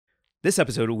This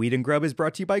episode of Weed and Grub is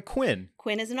brought to you by Quinn.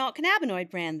 Quinn is an alt-cannabinoid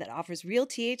brand that offers real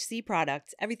THC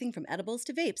products, everything from edibles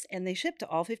to vapes, and they ship to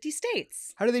all 50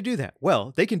 states. How do they do that?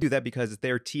 Well, they can do that because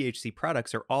their THC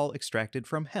products are all extracted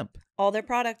from hemp. All their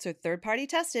products are third-party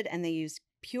tested, and they use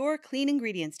pure, clean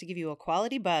ingredients to give you a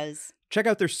quality buzz. Check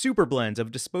out their super blends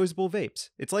of disposable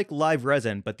vapes. It's like live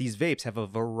resin, but these vapes have a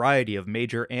variety of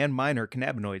major and minor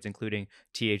cannabinoids, including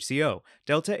THCO,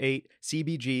 Delta-8,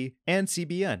 CBG, and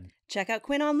CBN. Check out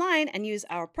Quinn online and use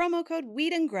our promo code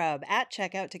WeedandGrub at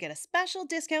checkout to get a special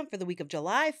discount for the week of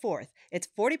July 4th. It's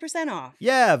 40% off.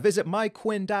 Yeah, visit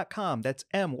myquinn.com. That's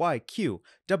MYQWIN.com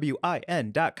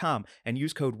and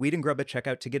use code WeedandGrub at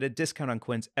checkout to get a discount on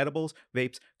Quinn's edibles,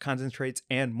 vapes, concentrates,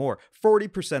 and more.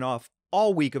 40% off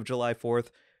all week of July 4th.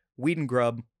 Weed and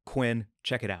Grub, Quinn,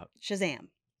 check it out. Shazam.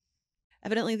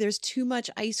 Evidently, there's too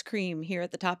much ice cream here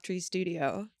at the Top Tree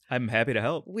Studio. I'm happy to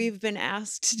help. We've been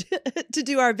asked to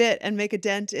do our bit and make a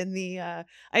dent in the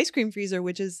ice cream freezer,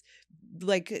 which is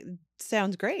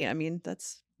sounds great. I mean,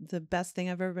 that's the best thing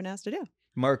I've ever been asked to do.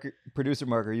 Producer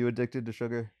Mark, are you addicted to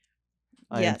sugar?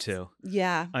 I am too.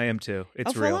 Yeah. I am too.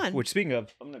 It's full real. on. Which, speaking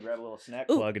of, I'm going to grab a little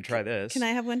snack Ooh, plug and try this. Can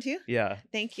I have one too? Yeah.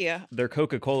 Thank you. They're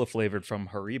Coca-Cola flavored from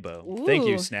Haribo. Thank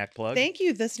you, Ooh, snack plug. Thank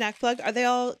you, the snack plug. Are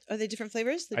they different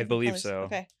flavors? I believe so.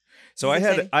 Okay. So Is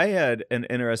it I had an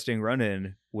interesting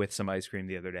run-in with some ice cream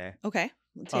the other day. Okay.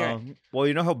 Let's hear it. Well,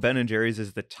 you know how Ben & Jerry's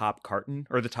is the top carton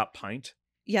or the top pint?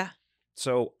 Yeah.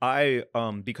 So I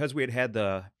because we had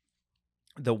the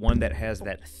one that has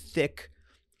that thick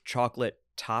chocolate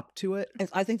top to it.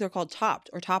 I think they're called topped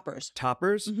or toppers.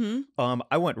 Toppers. Mm-hmm.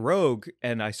 I went rogue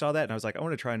and I saw that and I was like, I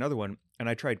want to try another one. And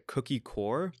I tried Cookie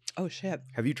Core. Oh, shit.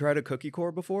 Have you tried a Cookie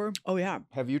Core before? Oh, yeah.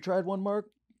 Have you tried one, Mark?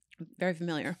 Very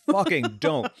familiar. Fucking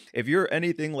don't. If you're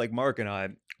anything like Mark and I,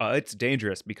 it's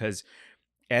dangerous because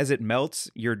as it melts,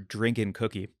 you're drinking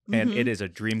cookie and it is a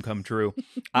dream come true.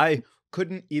 I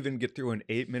couldn't even get through an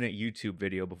 8-minute YouTube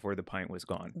video before the pint was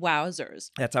gone. Wowzers.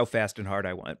 That's how fast and hard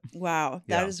I went. Wow.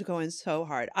 That Yeah. is going so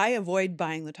hard. I avoid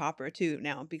buying the topper too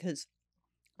now because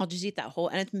I'll just eat that whole,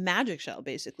 and it's magic shell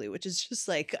basically, which is just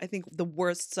like, I think the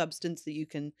worst substance that you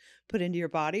can put into your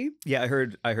body. Yeah, I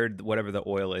heard whatever the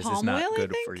oil is Palm not oil,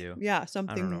 good I think? for you. Yeah, know.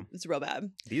 something. It's real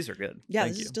bad. These are good. Yeah,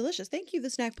 Thank this you. is delicious. Thank you,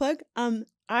 the snack plug.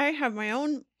 I have my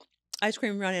own ice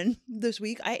cream run-in this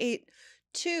week. I ate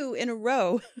 2 in a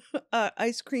row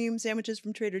ice cream sandwiches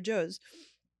from Trader Joe's.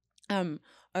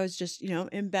 I was just,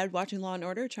 in bed watching Law and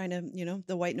Order, trying to,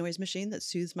 the white noise machine that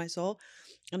soothes my soul.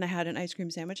 And I had an ice cream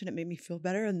sandwich and it made me feel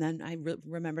better. And then I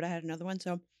remembered I had another one.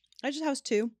 So I just housed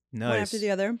 2. Nice. One after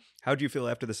the other. How'd you feel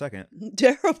after the second?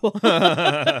 Terrible.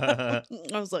 I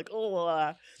was like,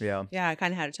 oh. Yeah. Yeah, I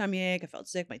kind of had a tummy ache. I felt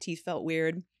sick. My teeth felt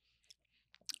weird.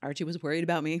 Archie was worried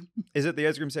about me. Is it the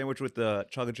ice cream sandwich with the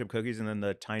chocolate chip cookies and then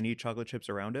the tiny chocolate chips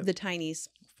around it? The tinies.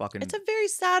 Fucking. It's a very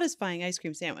satisfying ice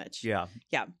cream sandwich. Yeah.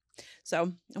 Yeah.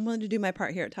 So I'm willing to do my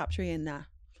part here at Top Tree and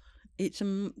eat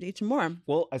some more.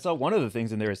 Well, I saw one of the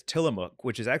things in there is Tillamook,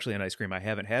 which is actually an ice cream I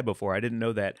haven't had before. I didn't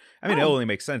know that. I mean, it only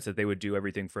makes sense that they would do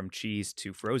everything from cheese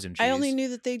to frozen cheese. I only knew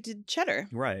that they did cheddar.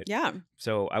 Right. Yeah.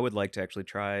 So I would like to actually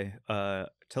try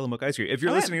Tillamook ice cream. If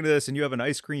you're listening to this and you have an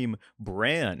ice cream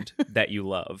brand that you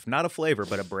love, not a flavor,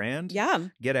 but a brand, Yeah.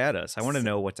 get at us. I want to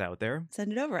know what's out there.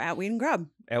 Send it over at Weed and Grub.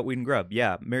 At Weed and Grub.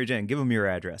 Yeah. Mary Jane, give them your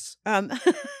address. I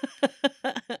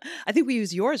think we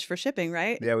use yours for shipping,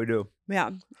 right? Yeah, we do.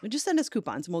 Yeah. Just send us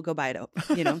coupons and we'll go buy it at,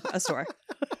 a store.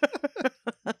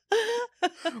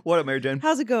 What up, Mary Jane?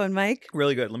 How's it going, Mike?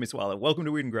 Really good. Let me swallow. Welcome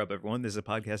to Weed and Grub, everyone. This is a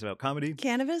podcast about comedy,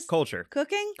 Cannabis? culture,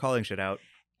 Cooking? calling shit out,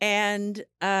 And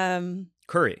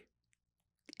Curry.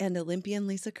 And Olympian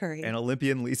Lisa Curry. And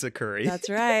Olympian Lisa Curry. That's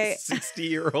right.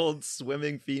 60-year-old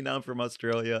swimming phenom from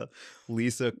Australia,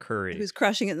 Lisa Curry. Who's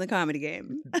crushing it in the comedy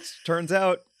game. Turns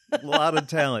out, a lot of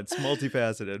talents,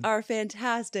 multifaceted. Our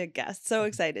fantastic guest. So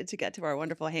excited to get to our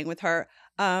wonderful hang with her.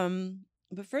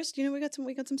 But first, we got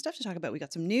some stuff to talk about. We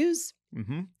got some news.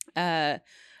 Mm-hmm.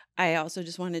 I also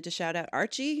just wanted to shout out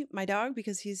Archie, my dog,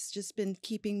 because he's just been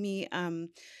keeping me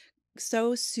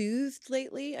so soothed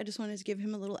lately. I just wanted to give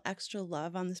him a little extra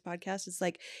love on this podcast. It's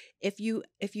like if you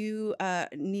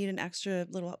need an extra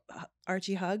little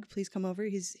Archie hug, please come over.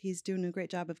 He's doing a great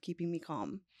job of keeping me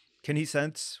calm. Can he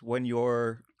sense when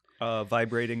you're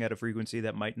vibrating at a frequency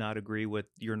that might not agree with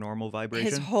your normal vibration?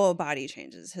 His whole body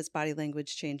changes. His body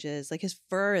language changes. Like his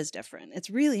fur is different.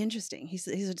 It's really interesting. He's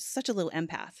such a little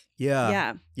empath.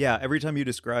 Yeah. Every time you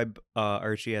describe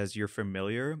Archie as you're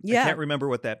familiar, I can't remember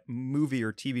what that movie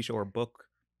or TV show or book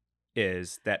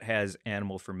is that has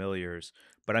animal familiars,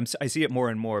 but I see it more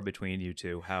and more between you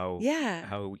two. How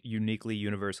uniquely,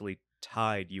 universally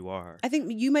tide you are. I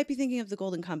think you might be thinking of the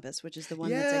Golden Compass, which is the one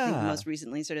that's, I think, Yeah. most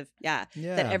recently sort of, that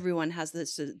everyone has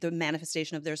this, the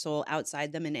manifestation of their soul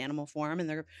outside them in animal form, and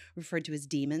they're referred to as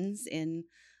demons in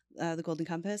the Golden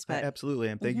Compass. I But absolutely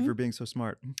am. Thank you for being so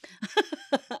smart.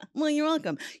 well, you're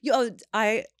welcome.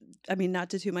 I mean, not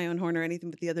to toot my own horn or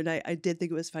anything, but the other night I did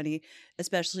think it was funny,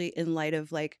 especially in light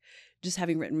of like just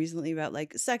having written recently about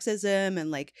like sexism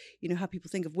and like, you know, how people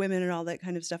think of women and all that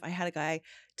kind of stuff. I had a guy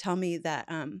tell me that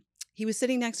he was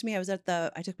sitting next to me.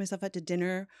 I took myself out to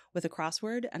dinner with a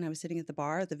crossword, and I was sitting at the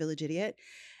bar at the Village Idiot,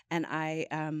 and I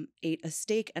ate a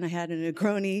steak and I had a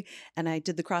Negroni, and I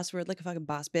did the crossword like a fucking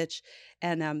boss bitch.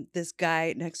 And this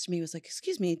guy next to me was like,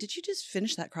 "Excuse me, did you just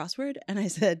finish that crossword?" And I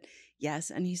said, "Yes."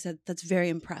 And he said, "That's very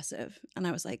impressive." And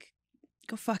I was like,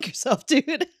 "Go fuck yourself,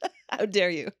 dude." How dare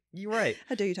you? You're right.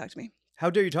 How dare you talk to me? How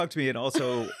dare you talk to me? And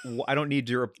also, I don't need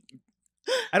your.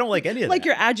 I don't like any of like that.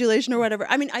 your adulation or whatever.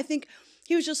 I mean, I think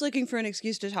he was just looking for an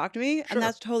excuse to talk to me, Sure. and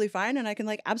that's totally fine. And I can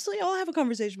like, absolutely, I'll have a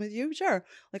conversation with you. Sure.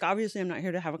 Like, obviously, I'm not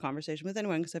here to have a conversation with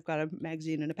anyone because I've got a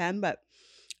magazine and a pen, but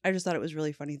I just thought it was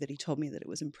really funny that he told me that it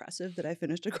was impressive that I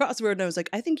finished a crossword. And I was like,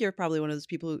 I think you're probably one of those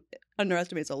people who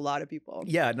underestimates a lot of people.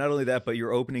 Yeah, not only that, but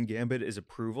your opening gambit is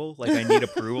approval. Like, I need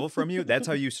approval from you. That's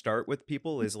how you start with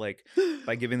people, is like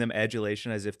by giving them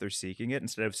adulation as if they're seeking it,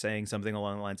 instead of saying something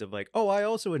along the lines of like, "Oh, I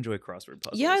also enjoy crossword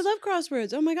puzzles." Yeah, I love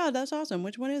crosswords. Oh my God, that's awesome.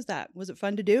 Which one is that? Was it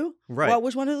fun to do? Right. What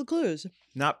was one of the clues?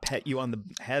 Not pet you on the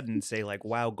head and say like,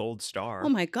 "Wow, gold star." Oh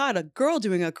my God, a girl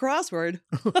doing a crossword.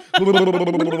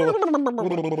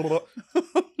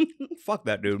 Fuck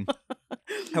that dude.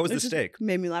 How was It the just steak?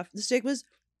 Made me laugh. The steak was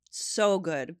so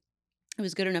good. It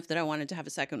was good enough that I wanted to have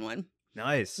a second one.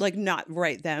 Nice. Like, not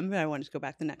right then, but I wanted to go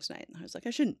back the next night. I was like,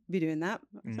 I shouldn't be doing that.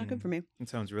 It's not good for me. It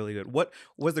sounds really good. What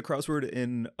was the crossword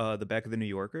in the back of the New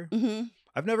Yorker? Mm-hmm.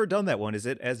 I've never done that one. Is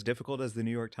it as difficult as the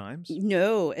New York Times?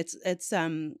 No, it's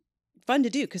fun to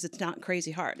do because it's not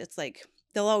crazy hard. It's like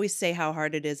they'll always say how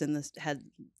hard it is in the head,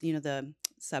 you know, the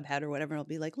subhead or whatever. It'll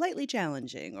be like lightly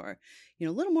challenging or, you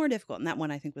know, a little more difficult. And that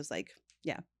one I think was like,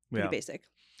 pretty basic.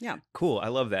 Yeah. Cool. I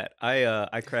love that.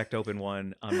 I cracked open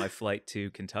one on my flight to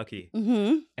Kentucky.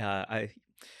 Mm-hmm.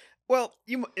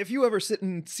 If you ever sit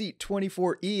in seat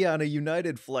 24E on a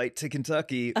United flight to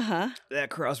Kentucky, that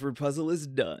crossword puzzle is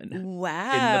done.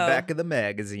 Wow. In the back of the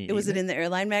magazine. Was it in the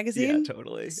airline magazine? Yeah,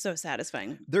 totally. So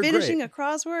satisfying. They're Finishing great. a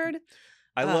crossword.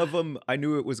 I love them. I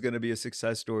knew it was going to be a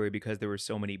success story because there were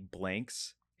so many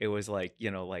blanks. It was like, you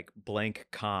know, like blank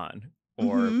con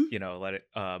or, you know,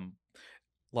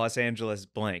 Los Angeles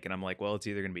blank. And I'm like, well, it's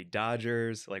either going to be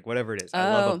Dodgers, like whatever it is.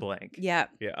 I love a blank. Yeah.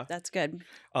 Yeah. That's good.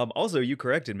 Also, you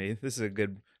corrected me. This is a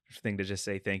good thing to just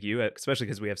say thank you, especially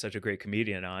because we have such a great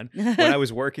comedian on. When I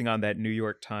was working on that New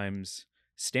York Times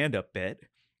stand-up bit,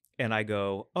 and I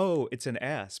go, oh, it's an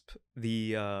asp,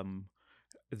 the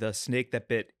snake that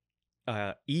bit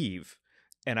Eve.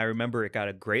 And I remember it got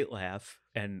a great laugh.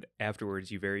 And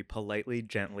afterwards, you very politely,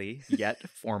 gently, yet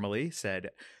formally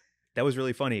said, that was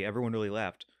really funny. Everyone really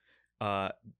laughed.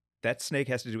 That snake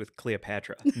has to do with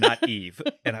Cleopatra, not Eve.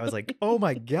 And I was like, oh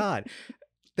my God,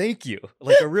 thank you.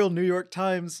 Like a real New York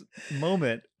Times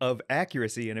moment of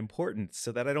accuracy and importance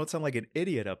so that I don't sound like an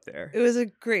idiot up there. It was a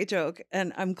great joke.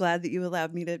 And I'm glad that you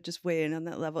allowed me to just weigh in on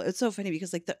that level. It's so funny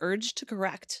because like the urge to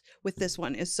correct with this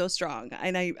one is so strong.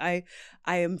 And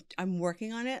I'm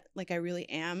working on it. Like I really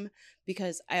am,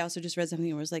 because I also just read something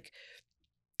where it was like,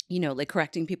 you know, like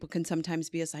correcting people can sometimes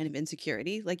be a sign of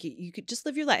insecurity. Like you could just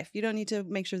live your life. You don't need to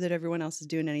make sure that everyone else is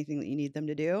doing anything that you need them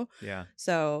to do. Yeah.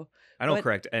 So I don't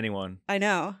correct anyone. I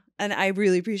know. And I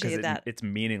really appreciate that. It's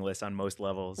meaningless on most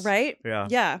levels. Right? Yeah.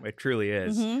 Yeah. It truly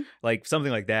is. Mm-hmm. Like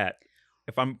something like that.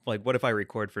 If I'm like, what if I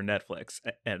record for Netflix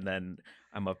and then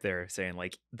I'm up there saying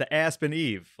like the Aspen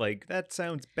Eve, like that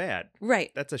sounds bad.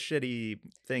 Right. That's a shitty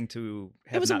thing to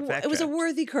have. It was a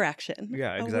worthy correction.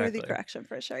 Yeah, exactly. A worthy correction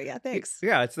for sure. Yeah, thanks.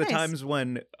 Yeah, it's the Nice. times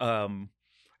when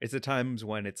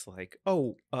it's like,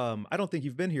 oh, I don't think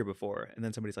you've been here before, and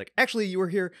then somebody's like, actually, you were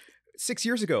here 6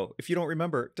 years ago. If you don't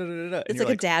remember, da, da, da, da. It's like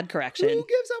a dad correction. Who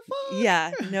gives a fuck?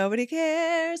 Yeah, nobody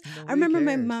cares. Nobody I remember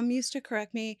my cares. mom used to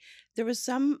correct me. There was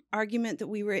some argument that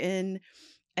we were in,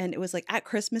 and it was like at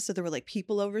Christmas, so there were like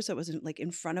people over, so it wasn't like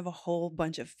in front of a whole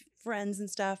bunch of friends and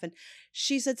stuff. And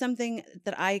she said something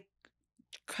that I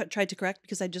tried to correct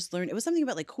because I just learned. It was something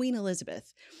about like Queen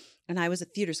Elizabeth. And I was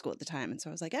at theater school at the time. And so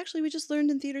I was like, actually, we just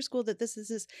learned in theater school that this is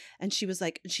this. And she was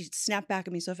like, she snapped back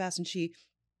at me so fast, and she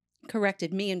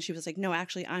corrected me, and she was like, no,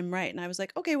 actually I'm right. And I was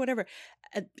like, okay, whatever,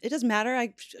 it doesn't matter,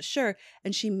 sure.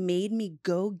 And she made me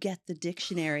go get the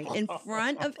dictionary in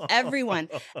front of everyone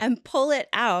and pull it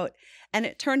out, and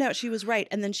it turned out she was right.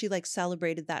 And then she like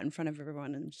celebrated that in front of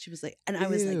everyone, and she was like, and I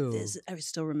was like, this, I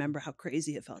still remember how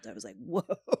crazy it felt. I was like, whoa,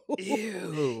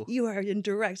 Ew. you are in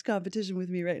direct competition with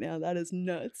me right now. That is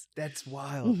nuts. That's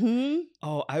wild. Mm-hmm.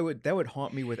 Oh, that would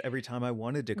haunt me with every time I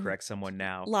wanted to correct someone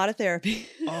now. A lot of therapy.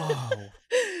 Oh.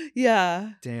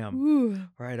 Yeah. Damn. Ooh.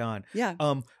 Right on. Yeah.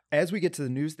 As we get to the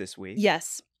news this week,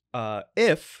 Yes.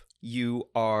 If you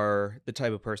are the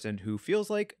type of person who feels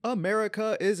like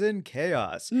America is in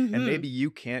chaos and maybe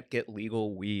you can't get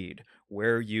legal weed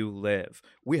where you live,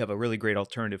 we have a really great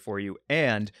alternative for you.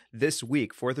 And this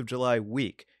week, 4th of July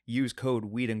week, use code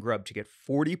Weed and Grub to get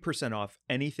 40% off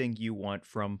anything you want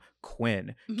from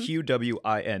Quinn.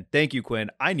 QWIN. Thank you, Quinn.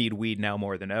 I need weed now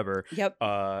more than ever. Yep.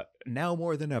 Now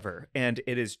more than ever. And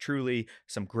it is truly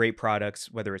some great products,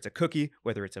 whether it's a cookie,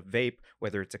 whether it's a vape,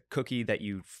 whether it's a cookie that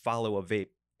you follow a vape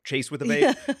chase with a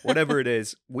vape, whatever it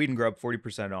is, Weed and Grub,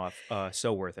 40% off.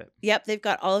 So worth it. Yep, they've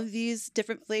got all of these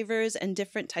different flavors and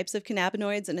different types of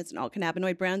cannabinoids, and it's an all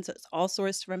cannabinoid brand, so it's all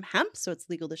sourced from hemp, so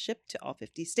it's legal to ship to all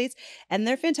 50 states, and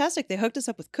they're fantastic. They hooked us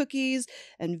up with cookies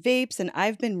and vapes, and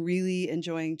I've been really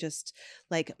enjoying just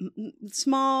like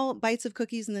small bites of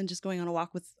cookies and then just going on a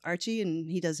walk with Archie, and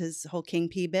he does his whole King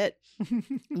Pee bit.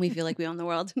 We feel like we own the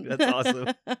world. That's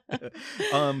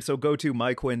awesome. So go to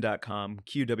myquinn.com,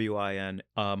 QWIN.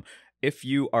 If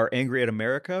you are angry at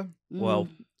America, well,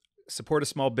 support a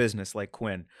small business like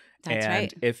Quinn. That's and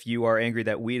right. if you are angry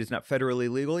that weed is not federally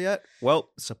legal yet,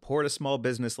 well, support a small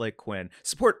business like Quinn.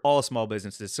 Support all small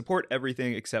businesses. Support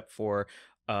everything except for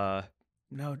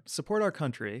support our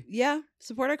country. Yeah,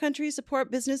 support our country, support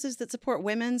businesses that support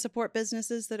women, support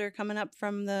businesses that are coming up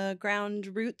from the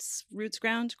grassroots.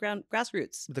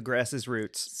 The grass's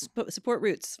roots. Support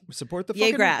roots. Support the Yay,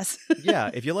 fucking grass. Yeah,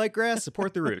 if you like grass,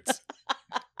 support the roots.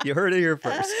 You heard it here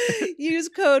first. Use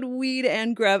code Weed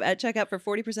and Grub at checkout for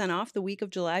 40% off the week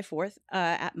of July 4th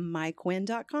at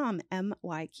myquinn.com,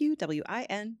 MyQWIN.com.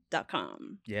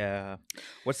 Yeah.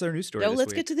 What's their news story So this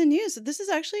let's week? get to the news. This is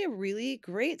actually a really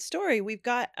great story. We've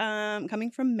got coming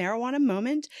from Marijuana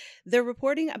Moment. They're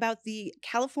reporting about the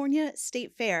California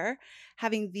State Fair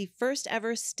having the first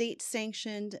ever state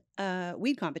sanctioned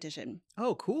weed competition.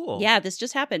 Oh, cool. Yeah, this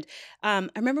just happened. I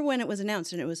remember when it was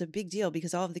announced, and it was a big deal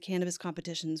because all of the cannabis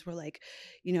competitions were like,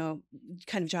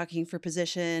 kind of jockeying for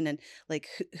position and like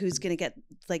who's going to get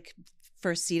like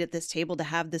first seat at this table to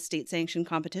have the state sanctioned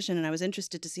competition. And I was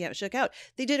interested to see how it shook out.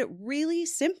 They did it really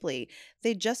simply.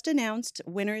 They just announced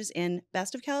winners in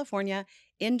Best of California,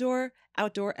 Indoor,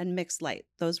 Outdoor, and Mixed Light.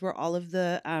 Those were all of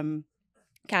the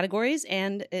categories,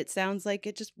 and it sounds like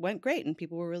it just went great and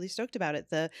people were really stoked about it.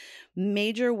 The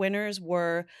major winners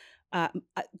were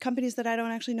companies that I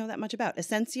don't actually know that much about.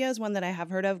 Essentia is one that I have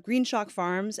heard of. Green Shock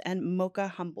Farms and Mocha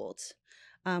Humboldt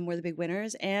were the big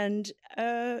winners, and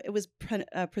it was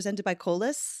presented by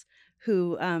Colas,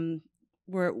 who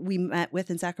we met with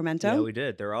in Sacramento. Yeah, we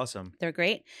did. They're awesome. They're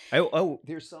great. Oh,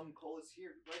 there's some Colas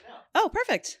here right now. Oh,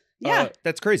 perfect. Yeah.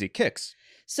 That's crazy. Kicks.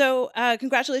 So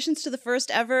congratulations to the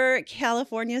first ever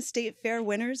California State Fair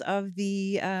winners of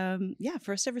the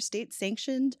first ever state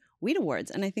sanctioned weed awards.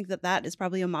 And I think that is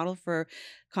probably a model for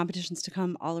competitions to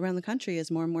come all around the country as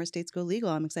more and more states go legal.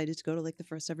 I'm excited to go to like the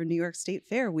first ever New York State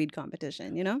Fair weed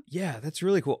competition, Yeah, that's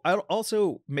really cool. It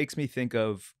also makes me think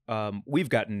of, we've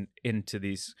gotten into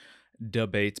these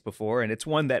debates before, and it's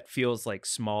one that feels like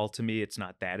small to me. It's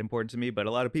not that important to me, but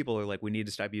a lot of people are like, we need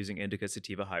to stop using indica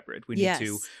sativa hybrid. We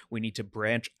need to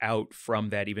branch out from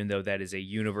that, even though that is a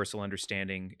universal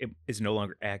understanding. It is no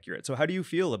longer accurate. So how do you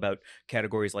feel about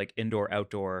categories like indoor,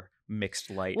 outdoor,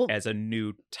 mixed light as a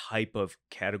new type of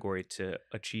category to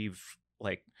achieve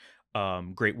like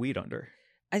great weed under?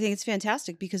 I think it's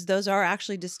fantastic because those are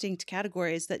actually distinct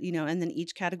categories that, and then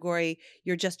each category,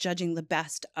 you're just judging the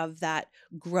best of that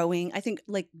growing. I think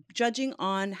like judging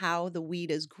on how the weed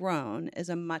is grown is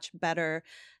a much better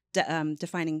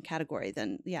defining category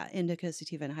than, indica,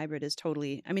 sativa, and hybrid is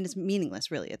totally, it's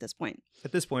meaningless really at this point.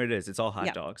 At this point it is. It's all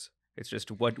hot dogs. It's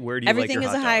just where do you Everything like your is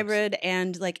hot a dogs? hybrid,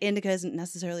 and like indica isn't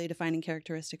necessarily a defining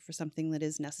characteristic for something that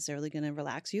is necessarily going to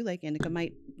relax you. Like indica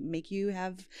might make you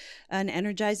have an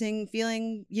energizing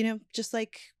feeling, just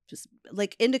like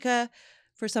indica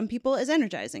for some people is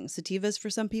energizing. Sativas for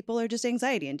some people are just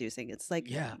anxiety inducing. It's like,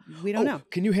 we don't know.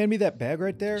 Can you hand me that bag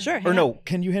right there? Sure. Or no,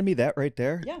 can you hand me that right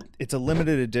there? Yeah. It's a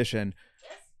limited edition.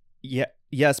 Yeah.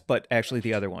 Yes, but actually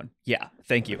the other one. Yeah,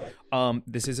 thank you.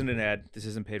 This isn't an ad. This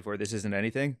isn't paid for. This isn't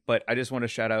anything. But I just want to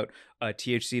shout out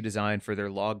THC Design for their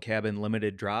log cabin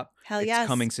limited drop. Hell it's yes.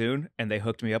 coming soon, and they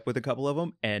hooked me up with a couple of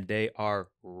them, and they are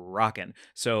rocking.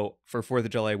 So for 4th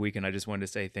of July weekend, I just wanted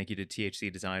to say thank you to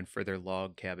THC Design for their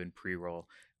log cabin pre-roll.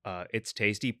 It's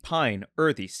tasty, pine,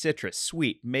 earthy, citrus,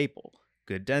 sweet, maple,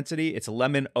 good density. It's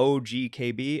lemon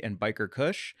OGKB and biker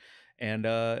kush. And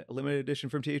a limited edition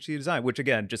from THC Design, which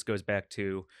again just goes back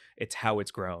to it's how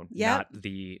it's grown, not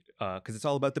the because it's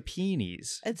all about the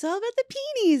peonies. It's all about the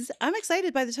peonies. I'm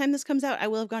excited. By the time this comes out, I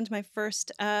will have gone to my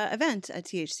first event at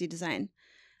THC Design.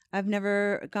 I've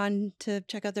never gone to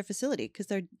check out their facility because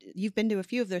you've been to a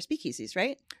few of their speakeasies,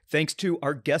 right? Thanks to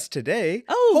our guest today.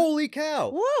 Oh, holy cow!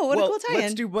 Whoa, what a cool tie-in.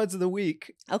 Let's do Buds of the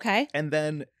Week. Okay. And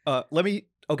then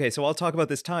Okay, so I'll talk about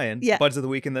this tie-in, Buds of the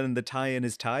Week, and then the tie-in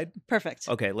is tied. Perfect.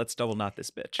 Okay, let's double knot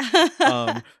this bitch.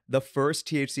 The first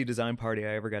THC Design party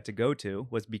I ever got to go to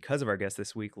was because of our guest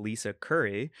this week, Lisa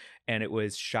Curry, and it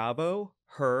was Shavo,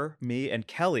 her, me, and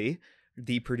Kelly,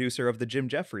 the producer of the Jim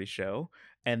Jeffries show.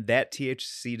 And that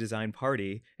THC Design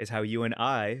party is how you and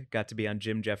I got to be on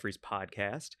Jim Jeffries'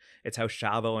 podcast. It's how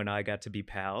Shavo and I got to be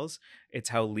pals. It's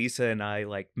how Lisa and I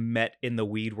met in the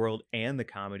weed world and the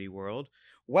comedy world.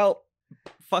 Well,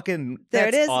 fucking there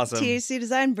that's it is. Awesome. THC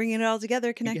Design, bringing it all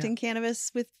together, connecting cannabis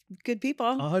with good people.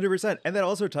 100%. And that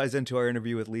also ties into our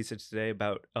interview with Lisa today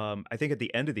about I think at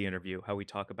the end of the interview how we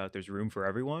talk about there's room for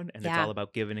everyone, and it's all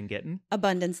about giving and getting.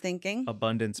 Abundance thinking.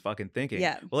 Abundance fucking thinking.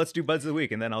 Yeah. Well, let's do Buds of the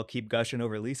Week, and then I'll keep gushing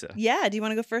over Lisa. Yeah. Do you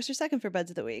want to go first or second for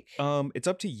Buds of the Week? It's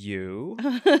up to you.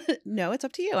 No, it's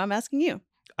up to you. I'm asking you.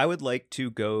 I would like to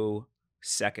go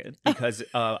second because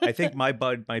I think my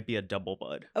bud might be a double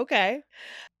bud. Okay.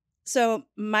 So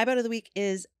my Bud of the Week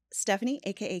is Stephanie,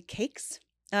 aka Cakes.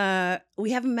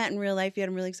 We haven't met in real life yet.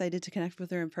 I'm really excited to connect with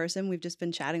her in person. We've just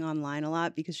been chatting online a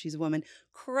lot because she's a woman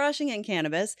crushing in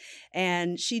cannabis.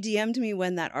 And she DM'd me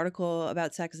when that article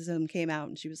about sexism came out.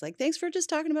 And she was like, thanks for just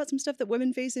talking about some stuff that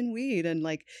women face in weed. And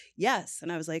yes.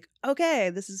 And I was like,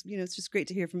 okay, this is, it's just great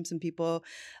to hear from some people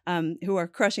who are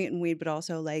crushing it in weed, but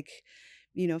also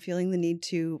feeling the need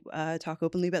to talk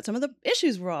openly about some of the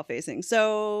issues we're all facing.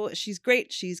 So she's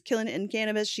great. She's killing it in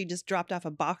cannabis. She just dropped off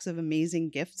a box of amazing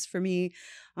gifts for me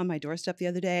on my doorstep the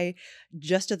other day,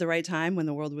 just at the right time when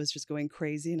the world was just going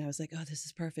crazy. And I was like, oh, this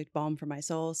is perfect balm for my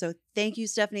soul. So thank you,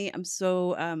 Stephanie. I'm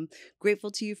so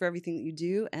grateful to you for everything that you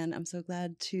do. And I'm so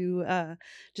glad to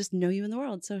just know you in the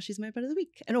world. So she's my Bud of the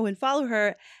Week. And follow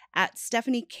her at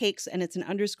Stephanie Cakes. And it's an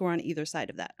underscore on either side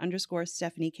of that. _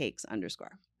 Stephanie Cakes _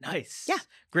 Nice. Yeah.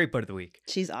 Great Bud of the Week.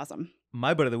 She's awesome.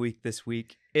 My Bud of the Week this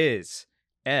week is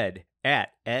Ed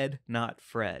at Ed Not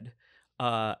Fred.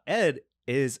 Ed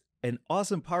is an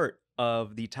awesome part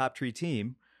of the Top Tree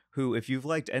team who, if you've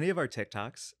liked any of our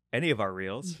TikToks, any of our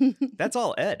reels, that's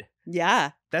all Ed.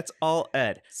 Yeah. That's all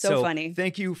Ed. So funny.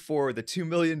 Thank you for the 2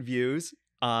 million views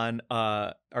on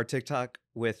our TikTok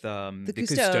with the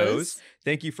Cousteaus.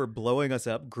 Thank you for blowing us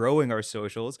up, growing our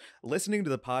socials, listening to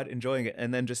the pod, enjoying it,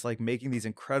 and then just making these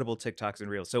incredible TikToks and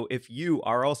reels. So if you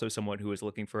are also someone who is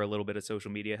looking for a little bit of social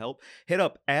media help, hit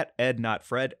up at Ed Not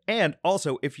Fred. And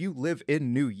also, if you live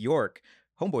in New York,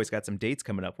 Homeboy's got some dates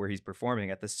coming up where he's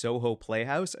performing at the Soho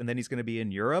Playhouse, and then he's going to be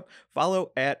in Europe.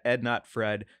 Follow at Ed Not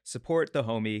Fred. Support the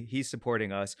homie. He's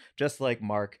supporting us, just like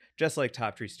Mark, just like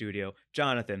Top Tree Studio,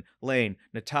 Jonathan, Lane,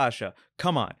 Natasha.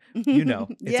 Come on.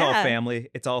 It's all family.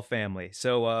 It's all family.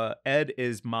 So Ed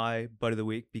is my Bud of the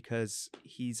Week because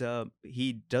he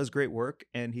does great work,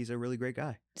 and he's a really great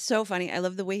guy. So funny. I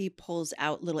love the way he pulls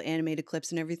out little animated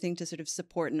clips and everything to sort of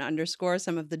support and underscore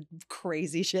some of the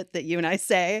crazy shit that you and I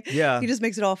say. Yeah. He just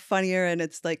makes it all funnier, and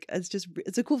it's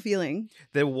a cool feeling.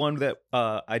 The one that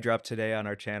I dropped today on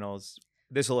our channels,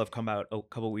 this will have come out a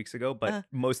couple weeks ago, but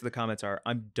most of the comments are,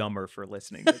 I'm dumber for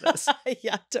listening to this.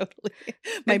 Yeah, totally.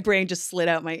 My brain just slid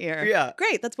out my ear. Yeah.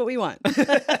 Great. That's what we want.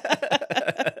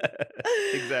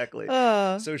 Exactly.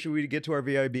 So should we get to our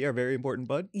VIB, our very important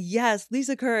bud? Yes.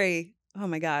 Lisa Curry. Oh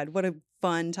my God. What a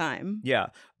fun time. Yeah.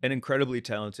 An incredibly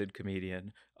talented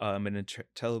comedian, an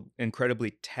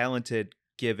incredibly talented,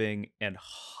 giving and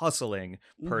hustling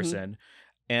person.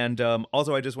 And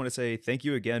also, I just want to say thank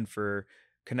you again for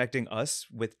connecting us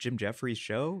with Jim Jeffries'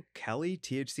 show, Kelly,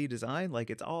 THC Design.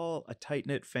 It's all a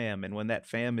tight-knit fam. And when that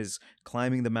fam is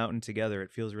climbing the mountain together,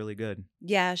 it feels really good.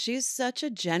 Yeah, she's such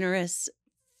a generous,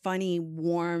 funny,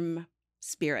 warm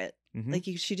spirit.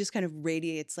 She just kind of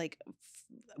radiates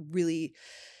really,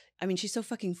 I mean, she's so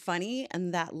fucking funny.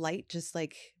 And that light just I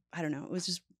don't know, it was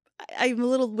just, I'm a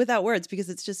little without words because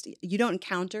it's just, you don't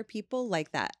encounter people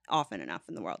like that often enough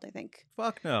in the world, I think.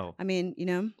 Fuck no. I mean,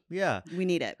 Yeah. we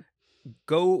need it.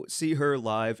 go see her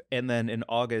live, and then in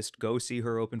August, go see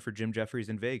her open for Jim Jeffries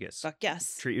in Vegas. Fuck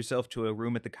yes. Treat yourself to a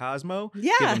room at the Cosmo.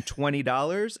 Yeah. Give them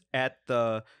 $20 at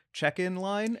the check-in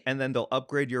line, and then they'll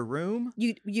upgrade your room.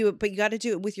 But you got to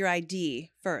do it with your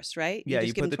ID first, right? Yeah, you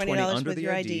just give put the them $20 $20 under with the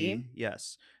your ID.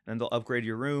 Yes. And they'll upgrade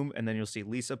your room, and then you'll see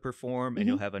Lisa perform, and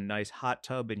you'll have a nice hot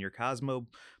tub in your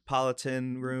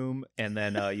Cosmopolitan room, and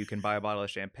then you can buy a bottle of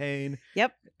champagne.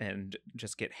 Yep. And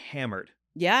just get hammered.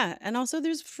 Yeah, and also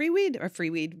there's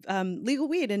legal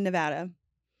weed in Nevada.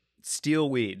 Steal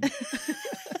weed.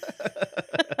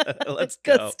 Let's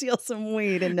go. Steal some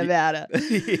weed in Nevada.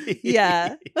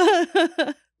 Yeah.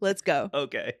 Let's go.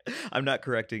 Okay. I'm not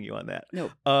correcting you on that.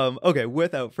 Nope. Okay,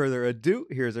 without further ado,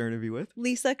 here's our interview with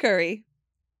Lisa Curry.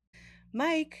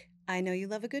 Mike, I know you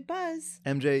love a good buzz.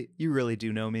 MJ, you really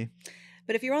do know me.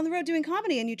 But if you're on the road doing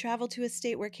comedy and you travel to a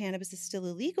state where cannabis is still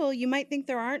illegal, you might think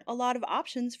there aren't a lot of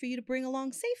options for you to bring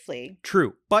along safely.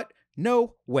 True, but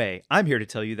no way. I'm here to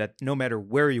tell you that no matter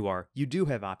where you are, you do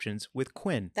have options with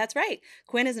Quinn. That's right.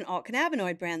 Quinn is an alt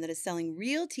cannabinoid brand that is selling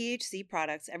real THC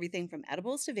products, everything from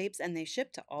edibles to vapes, and they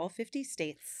ship to all 50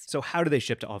 states. So how do they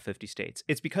ship to all 50 states?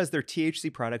 It's because their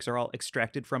THC products are all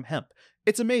extracted from hemp.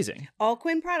 It's amazing. All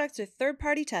Quinn products are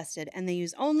third-party tested, and they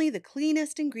use only the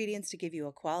cleanest ingredients to give you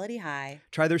a quality high.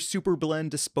 Try their Super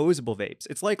Blend disposable vapes.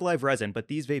 It's like live resin, but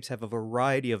these vapes have a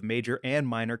variety of major and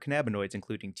minor cannabinoids,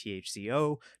 including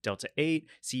THCO, Delta-8,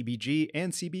 CBG,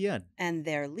 and CBN. And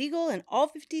they're legal in all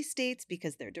 50 states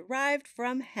because they're derived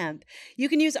from hemp. You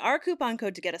can use our coupon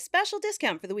code to get a special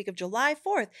discount for the week of July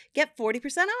 4th. Get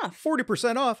 40% off.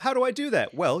 40% off? How do I do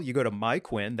that? Well, you go to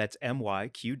myquinn, that's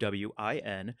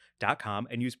MYQWIN.com,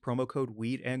 and use promo code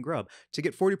Weed and Grub to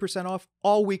get 40% off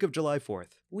all week of July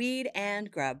 4th. Weed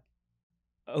and Grub.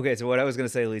 Okay, so what I was going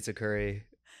to say, Lisa Curry,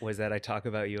 was that I talk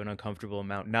about you an uncomfortable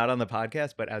amount, not on the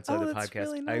podcast, but outside the that's podcast.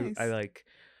 really nice. I like,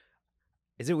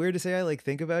 is it weird to say I like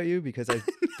think about you because I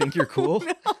think you're cool?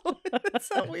 No, that's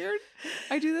not weird.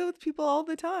 I do that with people all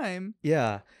the time.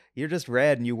 Yeah, you're just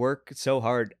rad and you work so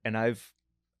hard, and I've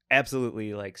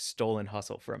absolutely like stolen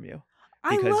hustle from you.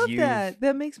 I love that.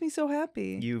 That makes me so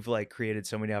happy. You've like created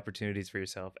so many opportunities for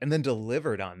yourself and then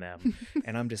delivered on them.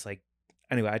 And I'm just like,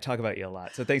 anyway, I talk about you a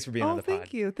lot. So thanks for being on the pod.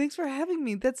 Thank you. Thanks for having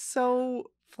me. That's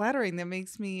so flattering. That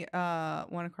makes me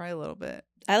want to cry a little bit.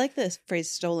 I like this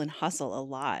phrase stolen hustle a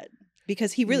lot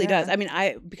because he really does. I mean,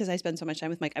 because I spend so much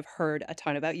time with Mike, I've heard a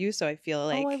ton about you. So I feel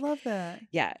like, I love that.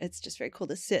 Yeah, it's just very cool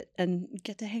to sit and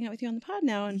get to hang out with you on the pod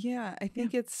now. And yeah, I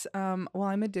think it's, well,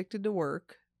 I'm addicted to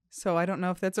work. So I don't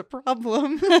know if that's a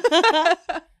problem.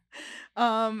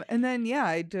 And then, yeah,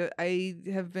 I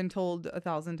have been told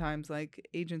 1,000 times, like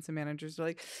agents and managers are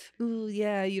like, ooh,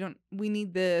 yeah, we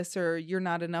need this, or you're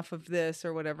not enough of this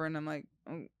or whatever. And I'm like,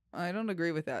 oh, I don't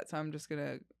agree with that. So I'm just going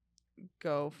to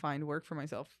go find work for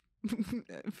myself.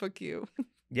 Fuck you.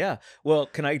 Yeah. Well,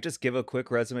 can I just give a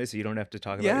quick resume so you don't have to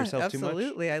talk about yourself too much?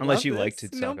 Absolutely. Unless you like to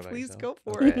talk about please yourself.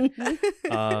 Go for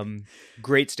it.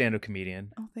 Great stand-up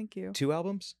comedian. Oh, thank you. 2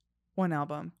 albums? One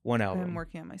album. I'm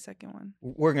working on my second one.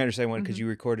 Working on your second one because you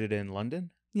recorded in London?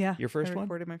 Yeah. Your first I one?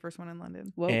 recorded my first one in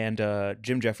London. Whoa. And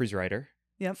Jim Jeffries writer.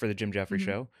 Yep. For the Jim Jeffries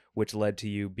show, which led to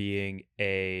you being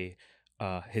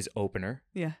his opener.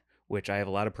 Yeah. Which I have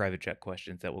a lot of private jet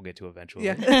questions that we'll get to eventually.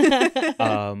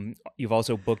 Yeah. You've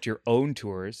also booked your own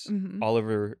tours all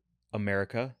over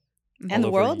America. And the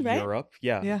all over world, right? Europe.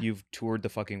 Yeah. Yeah. You've toured the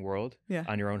fucking world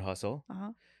on your own hustle.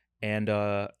 Uh-huh.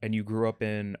 And you grew up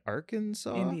in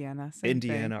Arkansas?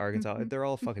 Indiana, Arkansas. They're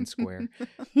all fucking square.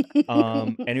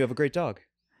 And you have a great dog.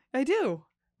 I do.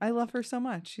 I love her so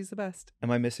much. She's the best. Am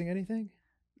I missing anything?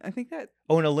 I think that.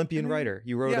 Oh, an Olympian writer.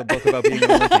 You wrote a book about being an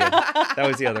Olympian. That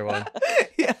was the other one.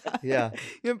 Yeah.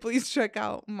 Please check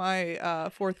out my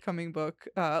forthcoming book,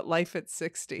 Life at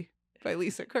 60 by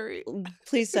Lisa Curry.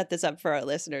 Please set this up for our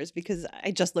listeners because I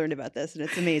just learned about this and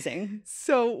it's amazing.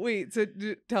 So wait,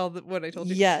 tell what I told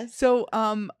you. Yes. So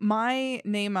my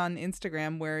name on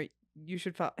Instagram, where you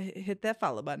should hit that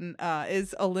follow button,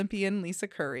 is Olympian Lisa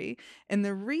Curry. And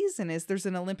the reason is there's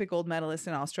an Olympic gold medalist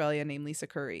in Australia named Lisa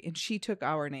Curry, and she took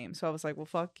our name. So I was like, well,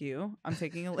 fuck you. I'm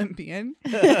taking Olympian.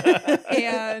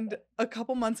 And a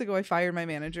couple months ago, I fired my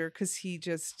manager because he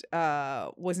just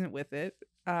wasn't with it.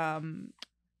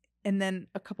 And then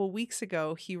a couple weeks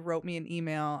ago, he wrote me an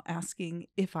email asking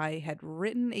if I had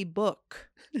written a book.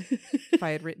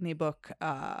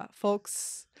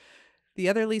 Folks, the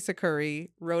other Lisa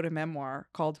Curry wrote a memoir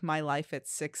called My Life at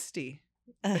 60,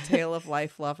 A Tale of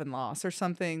Life, Love, and Loss, or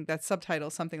something. That's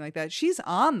subtitled something like that. She's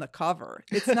on the cover.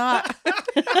 It's not.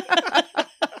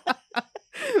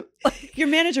 Your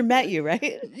manager met you,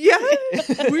 right? Yeah.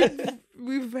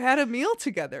 We've had a meal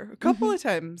together a couple of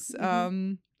times.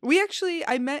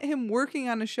 I met him working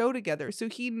on a show together, so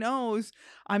he knows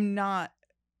I'm not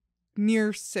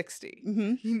near 60.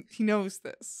 Mm-hmm. He knows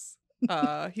this.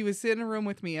 He was in a room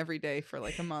with me every day for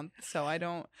like a month, so I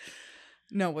don't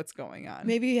know what's going on.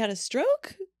 Maybe you had a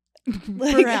stroke?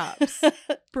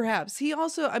 Perhaps. He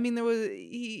also, I mean,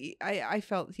 I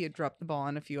felt he had dropped the ball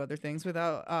on a few other things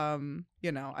without, I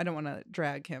don't want to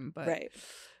drag him, but, right.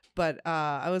 But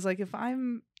I was like, if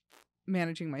I'm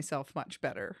managing myself much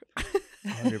better.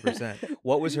 100%.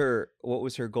 What was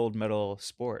her gold medal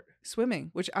sport? Swimming,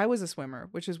 which I was a swimmer,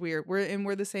 which is weird.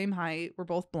 We're the same height. We're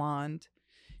both blonde.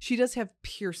 She does have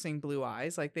piercing blue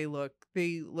eyes. Like they look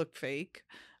fake.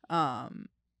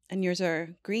 And yours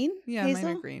are green? Yeah, Hazel?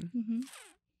 mine are green. Mm-hmm.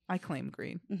 I claim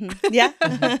green. Mm-hmm. Yeah.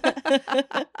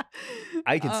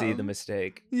 I can see the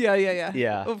mistake. Yeah.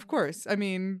 Yeah. Of course. I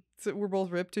mean, we're both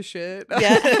ripped to shit.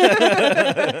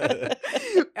 Yeah.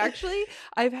 Actually,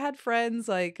 I've had friends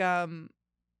like when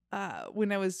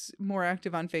I was more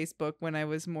active on Facebook, when I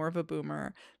was more of a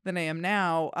boomer than I am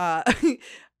now,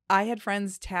 I had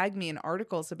friends tag me in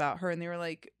articles about her, and they were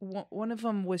like, one of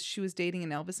them was she was dating an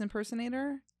Elvis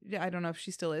impersonator. I don't know if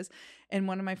she still is. And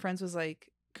one of my friends was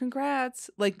like, congrats,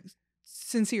 like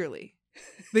sincerely.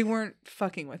 They weren't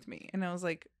fucking with me. And I was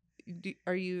like,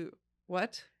 are you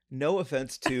what? No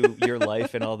offense to your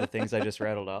life and all the things I just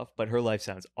rattled off, but her life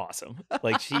sounds awesome.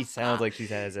 Like she sounds like she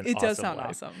has an awesome life. It does sound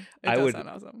awesome. Sound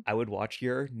awesome. I would watch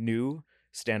your new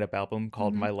stand-up album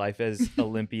called My Life as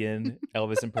Olympian,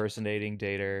 Elvis impersonating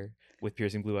dater with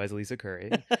piercing blue eyes, Lisa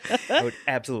Curry. I would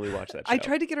absolutely watch that show. I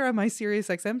tried to get her on my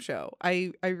SiriusXM show.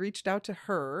 I reached out to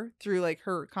her through like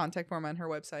her contact form on her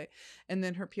website, and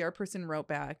then her PR person wrote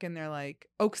back, and they're like,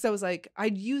 oh, because I was like,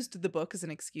 I'd used the book as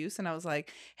an excuse, and I was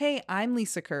like, hey, I'm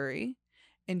Lisa Curry,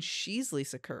 and she's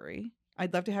Lisa Curry.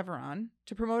 I'd love to have her on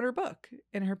to promote her book.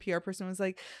 And her PR person was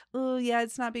like, oh yeah,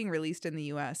 it's not being released in the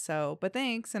US, so but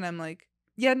thanks. And I'm like,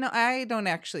 yeah, no, I don't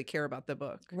actually care about the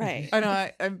book. Right. I know.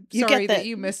 I'm sorry that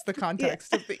you missed the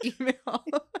context of the email.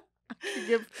 I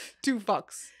give 2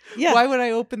 fucks. Yeah. Why would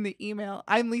I open the email?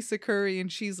 I'm Lisa Curry and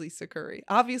she's Lisa Curry.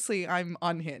 Obviously, I'm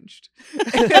unhinged.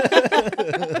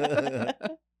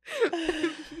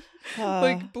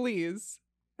 Like, please.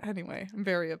 Anyway, I'm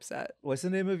very upset. What's the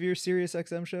name of your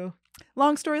SiriusXM show?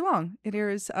 Long Story Long. It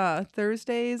airs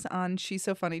Thursdays on She's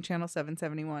So Funny, channel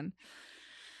 771.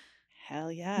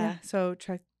 Hell yeah. So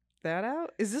check that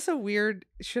out. Is this a weird?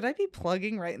 Should I be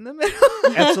plugging right in the middle?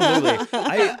 Absolutely.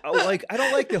 I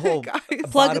don't like the whole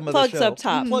bottom of the plugs show. up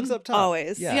top. Plugs up top.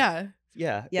 Always. Yeah.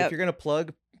 Yep. If you're gonna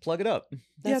plug it up.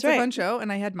 That's It's right. a fun show,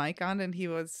 and I had Mike on, and he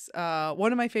was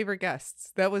one of my favorite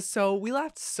guests. We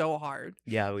laughed so hard.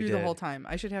 Yeah, we through did the whole time.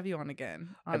 I should have you on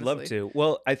again. Honestly. I'd love to.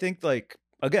 Well, I think like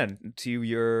again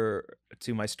to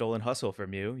my stolen hustle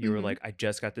from you. You were like, I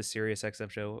just got this SiriusXM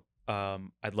show.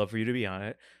 I'd love for you to be on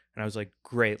it. And I was like,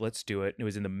 great, let's do it. And it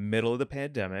was in the middle of the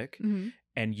pandemic,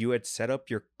 and you had set up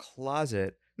your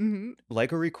closet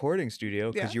like a recording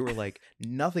studio because you were like,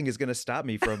 nothing is going to stop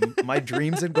me from my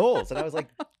dreams and goals. And I was like,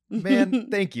 man,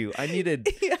 thank you. I needed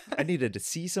to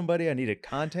see somebody. I needed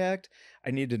contact.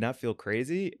 I needed to not feel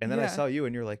crazy. And then I saw you,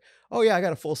 and you're like, oh yeah, I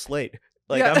got a full slate.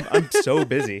 Like I'm so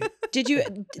busy.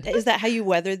 Is that how you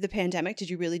weathered the pandemic? Did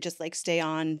you really just like stay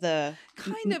on the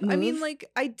kind of? move? I mean, like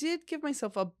I did give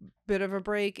myself a bit of a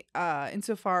break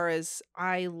insofar as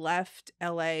I left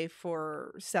LA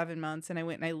for 7 months, and I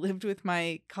went and I lived with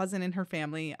my cousin and her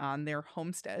family on their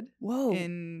homestead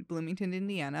in Bloomington,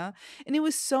 Indiana. And it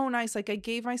was so nice. Like I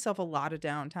gave myself a lot of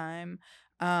downtime.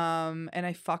 And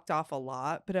I fucked off a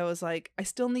lot, but I was like, I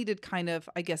still needed kind of,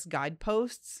 I guess,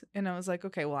 guideposts. And I was like,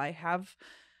 okay, well, I have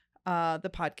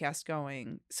the podcast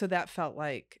going. So that felt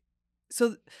like,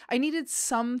 so I needed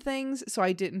some things so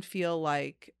I didn't feel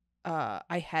like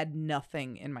I had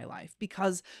nothing in my life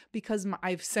because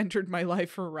I've centered my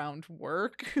life around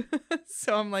work.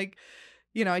 So I'm like,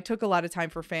 I took a lot of time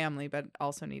for family, but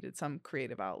also needed some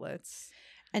creative outlets.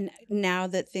 And now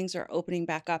that things are opening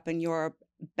back up and you're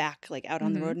back like out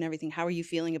on the road and everything, how are you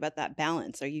feeling about that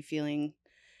balance? Are you feeling,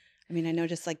 I mean, I know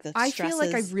just like the stresses. I feel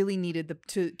like I really needed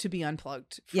to be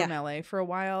unplugged from LA for a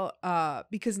while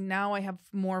because now I have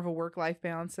more of a work-life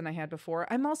balance than I had before.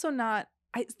 I'm also not,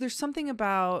 there's something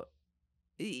about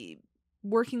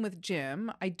working with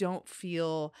Jim. I don't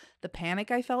feel the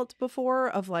panic I felt before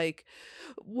of like,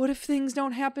 what if things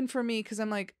don't happen for me? Because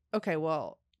I'm like, okay,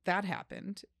 well, that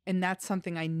happened. And that's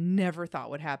something I never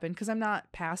thought would happen because I'm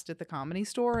not passed at the Comedy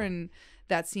Store. And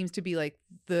that seems to be like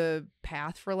the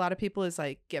path for a lot of people is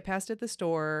like get passed at the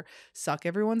store, suck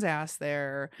everyone's ass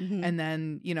there, and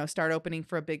then, start opening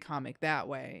for a big comic that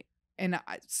way. And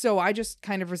so I just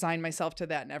kind of resigned myself to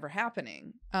that never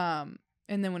happening. And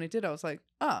And then when it did, I was like,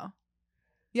 oh,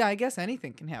 yeah, I guess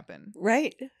anything can happen.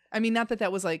 Right. I mean, not that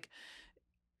that was like,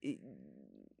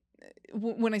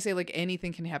 when I say like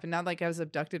anything can happen, not like I was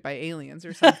abducted by aliens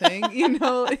or something, you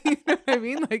know what I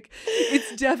mean? Like,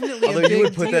 it's definitely Although a big you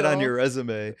would put that on deal. your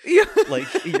resume, Yeah.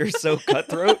 like you're so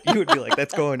cutthroat, you would be like,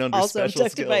 that's going under Also special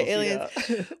abducted skills. by aliens.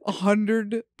 Yeah.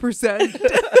 100%.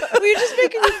 Well, you're just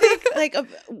making me think, like,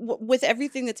 with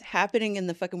everything that's happening in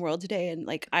the fucking world today, and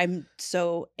like, I'm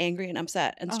so angry and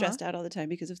upset and stressed out all the time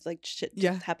because of like shit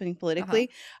just happening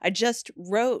politically. I just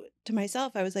wrote to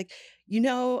myself, I was like, you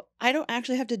know, I don't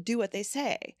actually have to do what they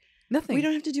say. Nothing. We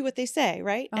don't have to do what they say,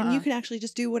 right? And you can actually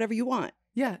just do whatever you want.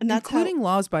 Yeah, and that's including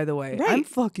laws, by the way. Right. I'm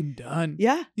fucking done.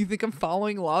 Yeah. You think I'm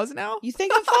following laws now? You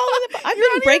think I'm following them? I've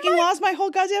been breaking laws my whole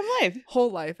goddamn life.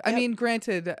 Whole life. I Yep. mean,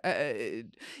 granted,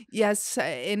 yes,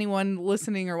 anyone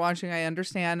listening or watching, I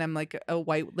understand. I'm like a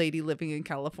white lady living in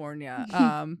California.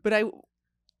 But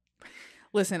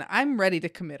listen, I'm ready to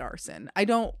commit arson.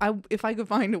 If I could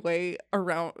find a way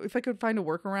around, if I could find a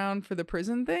workaround for the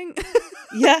prison thing.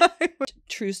 Yeah.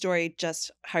 True story,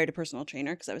 just hired a personal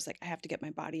trainer because I was like, I have to get my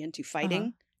body into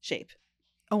fighting shape.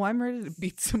 Oh, I'm ready to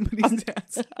beat somebody's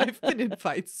ass. I've been in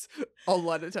fights a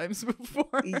lot of times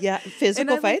before. Yeah,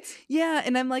 physical fights? Yeah,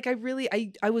 and I'm like, I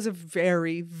was a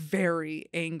very, very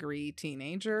angry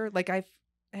teenager. Like, I've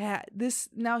had this,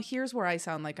 now here's where I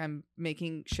sound like I'm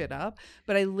making shit up,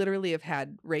 but I literally have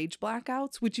had rage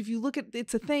blackouts, which if you look at,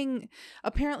 it's a thing,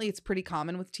 apparently it's pretty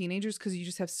common with teenagers because you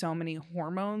just have so many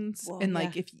hormones. Well, and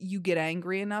like, if you get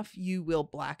angry enough, you will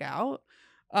black out.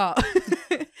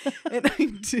 And I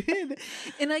did,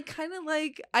 and I kind of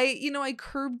like, I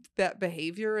curbed that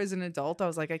behavior as an adult. I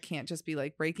was like, I can't just be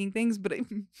like breaking things, but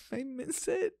I miss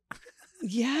it.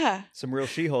 Yeah. Some real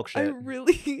She-Hulk shit. I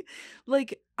really,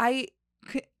 like,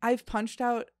 I've punched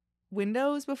out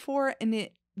windows before, and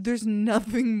there's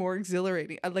nothing more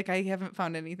exhilarating. Like, I haven't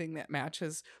found anything that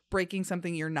matches breaking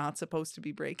something you're not supposed to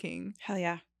be breaking. Hell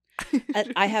yeah.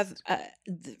 I have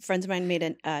friends of mine made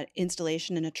an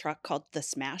installation in a truck called the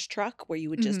Smash Truck, where you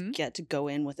would just get to go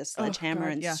in with a sledgehammer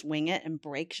and swing it and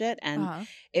break shit. And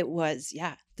it was,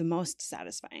 the most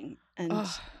satisfying. And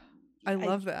I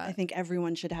love that. I think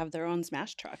everyone should have their own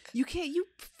Smash Truck. You can't,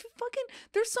 fucking,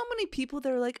 there's so many people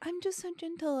that are like, I'm just so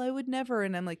gentle, I would never.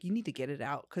 And I'm like, you need to get it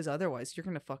out, because otherwise you're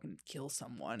going to fucking kill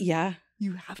someone. Yeah.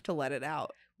 You have to let it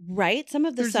out. Right? Some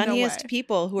of the There's no sunniest way.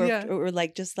 people who are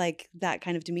like, just like that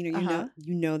kind of demeanor,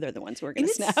 you know they're the ones who are going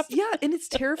to snap. Yeah, and it's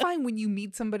terrifying when you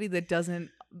meet somebody that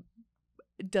doesn't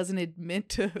admit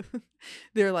to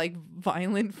their like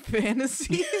violent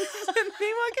fantasies. And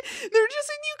they're just,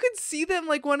 and you could see them,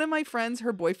 like one of my friends,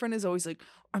 her boyfriend is always like,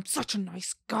 I'm such a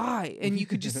nice guy, and you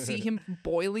could just see him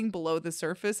boiling below the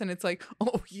surface, and it's like,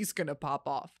 oh, he's gonna pop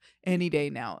off any day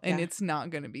now, and it's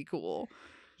not gonna be cool.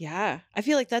 Yeah. I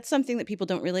feel like that's something that people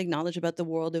don't really acknowledge about the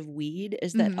world of weed,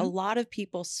 is that a lot of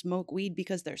people smoke weed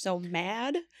because they're so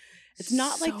mad. It's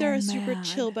not like they're a super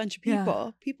chill bunch of people.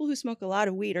 Yeah. People who smoke a lot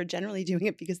of weed are generally doing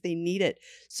it because they need it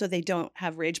so they don't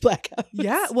have rage blackouts.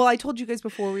 Yeah. Well, I told you guys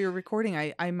before we were recording,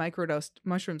 I microdosed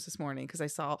mushrooms this morning because I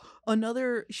saw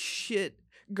another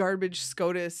garbage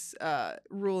SCOTUS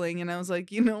ruling, and I was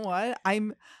like, you know what?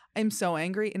 I'm so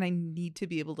angry and I need to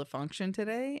be able to function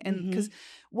today. And because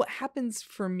what happens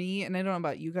for me, and I don't know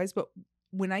about you guys, but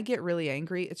when I get really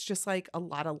angry, it's just like a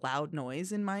lot of loud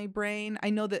noise in my brain. I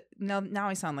know that now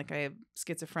I sound like I have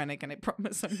schizophrenic, and I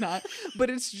promise I'm not, but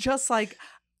it's just like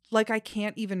I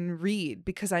can't even read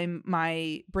because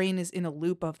my brain is in a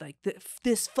loop of like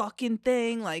this fucking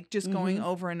thing, like just going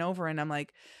over and over. And I'm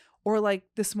like, or like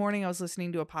this morning I was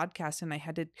listening to a podcast and I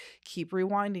had to keep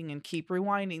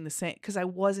rewinding the same, because I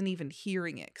wasn't even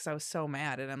hearing it because I was so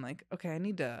mad. And I'm like, okay, I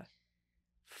need to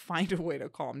find a way to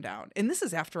calm down. And this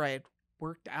is after I had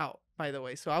worked out, by the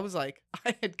way. So I was like,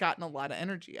 I had gotten a lot of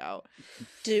energy out.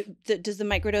 Does the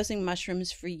microdosing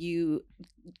mushrooms for you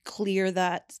clear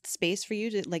that space for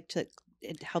you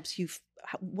it helps you?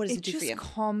 What does it do for you? It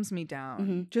just calms me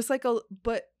down. Just like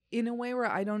but in a way where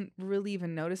I don't really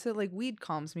even notice it. Like weed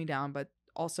calms me down, but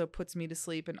also puts me to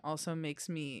sleep and also makes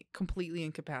me completely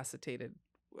incapacitated.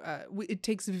 It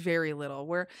takes very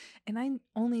little. And I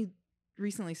only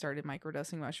recently started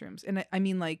microdosing mushrooms, and I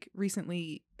mean like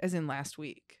recently, as in last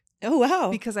week. Oh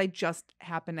wow! Because I just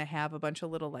happen to have a bunch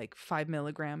of little like 5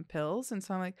 milligram pills, and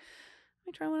so I'm like,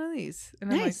 let me try one of these,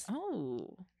 and nice. I'm like,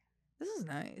 oh, this is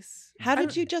nice. How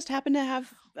did you just happen to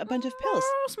have a bunch of pills?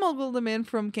 Smuggled them in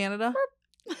from Canada.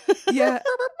 Yeah,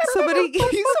 somebody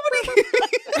gave me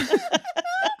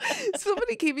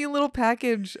a little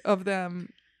package of them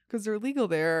because they're legal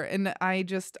there, and I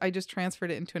just transferred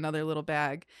it into another little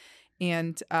bag,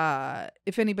 And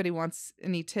if anybody wants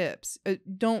any tips,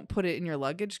 don't put it in your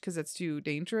luggage because that's too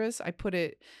dangerous. I put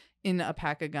it in a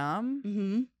pack of gum.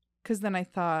 Mm-hmm. Because then I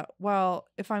thought, well,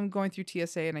 if I'm going through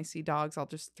TSA and I see dogs, I'll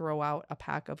just throw out a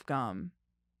pack of gum.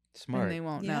 Smart. And they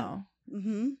won't know.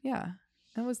 Mm-hmm. Yeah.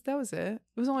 That was it. It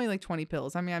was only like 20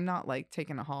 pills. I mean, I'm not like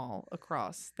taking a haul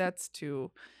across. That's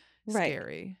too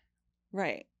scary.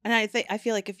 Right. And I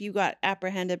feel like if you got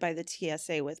apprehended by the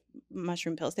TSA with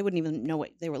mushroom pills, they wouldn't even know what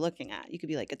they were looking at. You could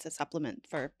be like, it's an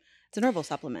herbal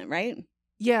supplement, right?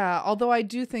 Yeah, although I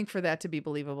do think for that to be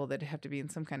believable, that'd have to be in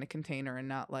some kind of container and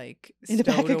not like In a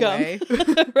pack stowed of gum. away.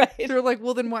 Right. They're like,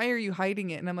 well, then why are you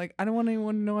hiding it? And I'm like, I don't want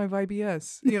anyone to know I have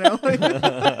IBS. You know,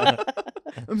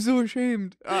 I'm so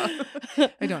ashamed.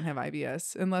 I don't have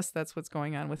IBS unless that's what's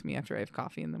going on with me after I have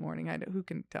coffee in the morning. Who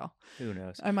can tell? Who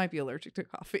knows? I might be allergic to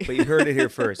coffee. But you heard it here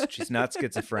first. She's not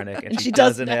schizophrenic, and she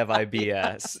doesn't doesn't have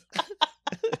IBS.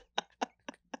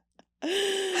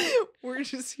 We're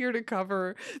just here to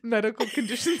cover medical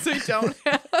conditions I don't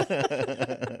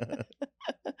have.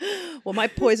 Well, my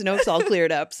poison oak's all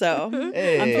cleared up, so I'm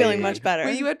feeling much better.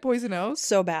 Wait, you had poison oak?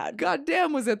 So bad. God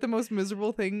damn, was that the most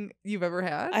miserable thing you've ever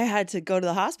had? I had to go to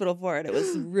the hospital for it. It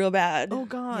was real bad. Oh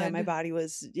God. Yeah, my body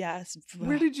was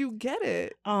Where did you get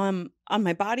it? On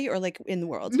my body or like in the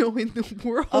world? No, in the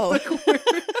world. Oh. Like, where?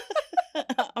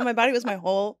 On my body was my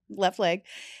whole left leg.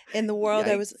 In the world,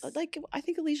 I was Yikes. like, I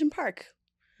think Elysian Park.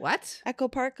 What? Echo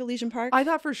Park, Elysian Park. I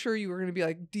thought for sure you were going to be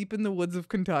like deep in the woods of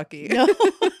Kentucky. No,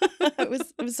 it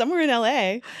was somewhere in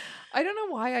LA. I don't know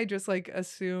why I just like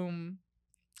assume.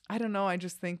 I don't know. I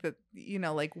just think that, you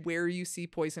know, like where you see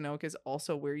poison oak is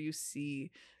also where you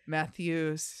see meth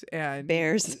use and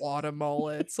Bears. water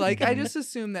mullets. Like I just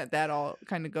assume that all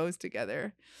kind of goes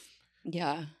together.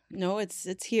 Yeah. No, it's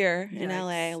here in Yikes.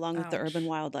 LA along with the Ouch. urban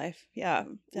wildlife. Yeah,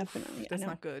 definitely. That's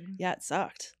not good. Yeah, it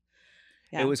sucked.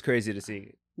 Yeah. It was crazy to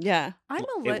see. Yeah.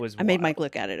 It was. I made Mike wild.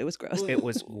 look at it. It was gross. It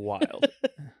was wild.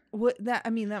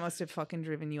 That must have fucking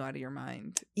driven you out of your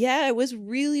mind. Yeah, it was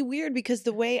really weird because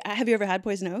the way have you ever had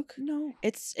poison oak? No.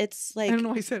 It's like I don't know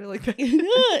why I said it like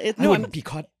that. I wouldn't be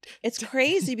caught. It's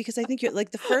crazy because I think you're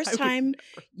like the I first would time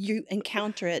never. you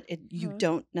encounter it, you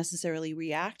don't necessarily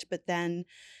react, but then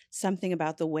something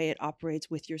about the way it operates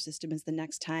with your system is the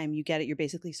next time you get it, you're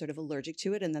basically sort of allergic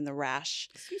to it, and then the rash.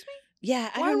 Excuse me? Yeah,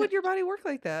 Why would your body work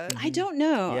like that? I don't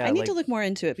know. Yeah, I need to like- look more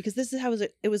into it because this is how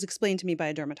it was explained to me by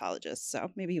a dermatologist.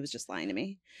 So maybe he was just lying to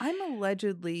me. I'm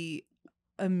allegedly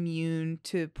immune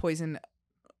to poison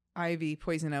ivy,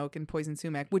 poison oak, and poison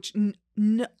sumac, which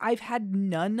I've had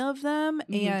none of them.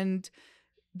 Mhm. And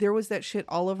there was that shit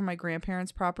all over my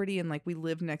grandparents' property, and like we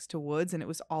lived next to woods, and it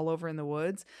was all over in the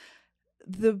woods.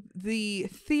 The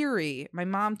theory, my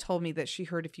mom told me that she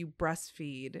heard if you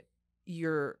breastfeed,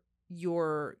 your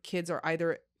kids are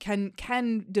either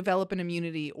can develop an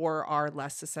immunity or are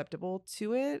less susceptible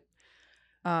to it.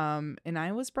 And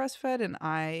I was breastfed and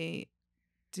I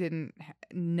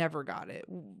never got it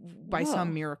by Whoa.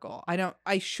 some miracle.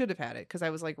 I should have had it because I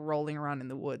was like rolling around in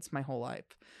the woods my whole life.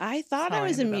 I thought That's how I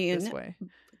was ended up immune. this way.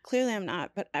 Clearly, I'm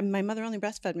not. But my mother only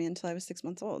breastfed me until I was 6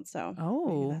 months old. So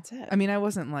maybe that's it. I mean, I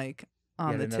wasn't like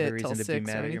on Yet the another tit till reason to be 6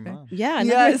 or mad at your anything. mom. yeah.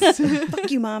 Yes.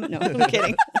 Fuck you, mom. No, I'm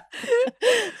kidding.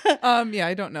 Yeah,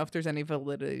 I don't know if there's any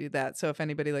validity to that. So if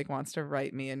anybody like wants to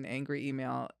write me an angry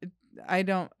email,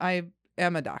 I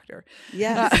am a doctor.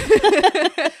 Yes.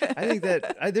 I think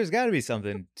that there's got to be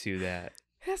something to that.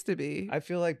 Has to be. I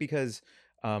feel like because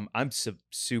I'm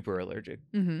super allergic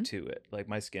Mhm. to it. Like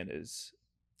my skin is,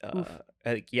 Oof.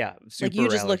 yeah, super Like you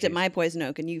just looked at allergies. my poison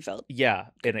oak and you felt Yeah,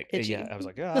 and itchy. yeah, I was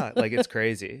like, like it's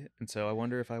crazy, and so I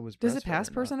wonder if I was. Does it breastfed pass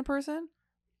or not. person to person?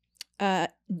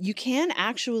 you can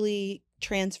actually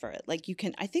transfer it. Like you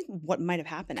can, I think what might have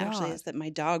happened actually God. is that my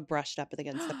dog brushed up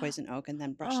against the poison oak and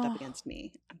then brushed up Oh. against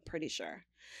me. I'm pretty sure.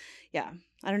 Yeah.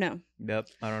 I don't know. Yep,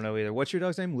 I don't know either. What's your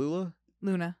dog's name? Lula.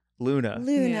 Luna. Luna.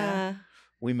 Luna. Yeah.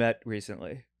 We met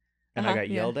recently, and I Uh-huh. got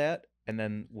Yeah. yelled at, and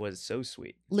then was so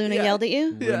sweet. Luna Yeah. yelled at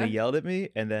you? Yeah. Luna yelled at me,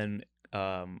 and then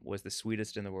was the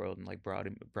sweetest in the world, and like brought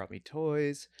me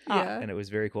toys, Yeah. and it was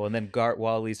very cool. And then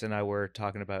while Lisa and I were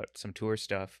talking about some tour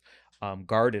stuff,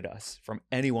 guarded us from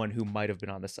anyone who might have been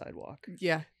on the sidewalk.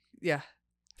 Yeah. Yeah.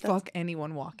 That's- Fuck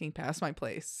anyone walking past my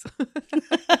place.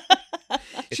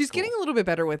 It's She's cool. getting a little bit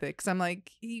better with it because I'm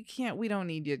like, we don't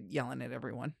need you yelling at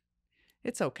everyone.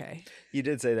 It's okay. You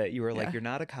did say that. You were like, Yeah. you're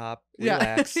not a cop. Yeah.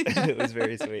 Relax. It was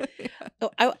very sweet. Yeah.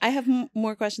 Oh, I have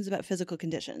more questions about physical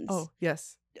conditions. Oh,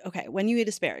 yes. Okay. When you eat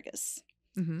asparagus,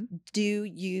 Mm-hmm. do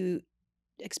you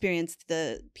experience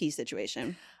the pee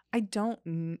situation? I don't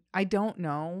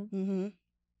know, Mm-hmm.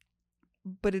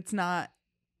 but it's not.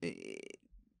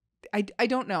 I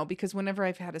don't know, because whenever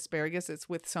I've had asparagus, it's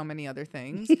with so many other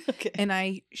things. Okay. And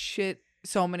I shit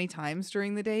so many times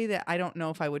during the day that I don't know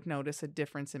if I would notice a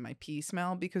difference in my pee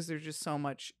smell, because there's just so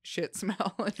much shit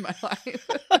smell in my life.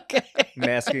 Okay.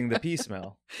 Masking the pee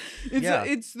smell. Yeah.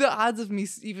 It's the odds of me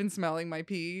even smelling my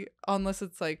pee, unless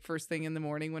it's like first thing in the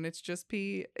morning when it's just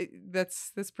pee.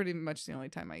 That's pretty much the only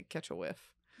time I catch a whiff.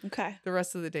 Okay. The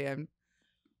rest of the day I'm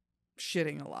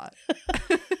shitting a lot.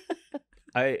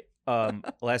 I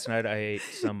last night I ate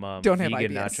some Don't have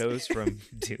vegan IBS. nachos from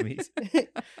Doomy's.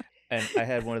 And I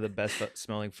had one of the best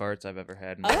smelling farts I've ever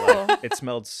had in my Oh. life. It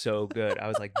smelled so good. I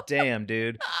was like, damn,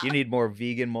 dude, you need more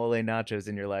vegan mole nachos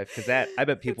in your life. Because that, I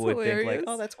bet people That's would think like, hilarious.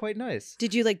 oh, that's quite nice.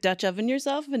 Did you like Dutch oven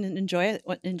yourself and enjoy it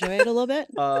a little bit?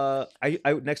 I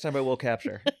next time I will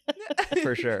capture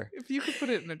for sure. If you could put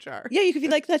it in a jar. Yeah, you could be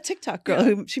like that TikTok girl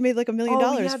who she made like $1 million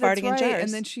that's farting in right. jars.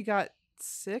 And then she got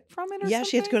sick from it or yeah, something?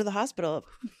 she had to go to the hospital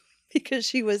because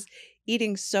she was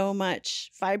eating so much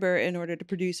fiber in order to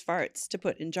produce farts to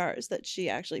put in jars that she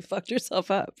actually fucked herself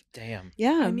up. Damn.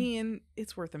 Yeah, I mean,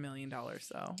 it's worth $1 million,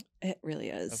 though. it really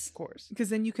is. Of course. Because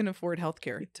then you can afford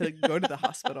healthcare to go to the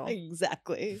hospital.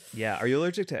 Exactly. Yeah. Are you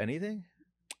allergic to anything?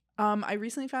 I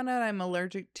recently found out I'm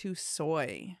allergic to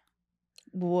soy.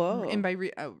 Whoa. And by But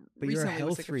you're a recently health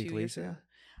was like a freak, few years Lisa. ago.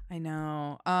 I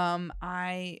know.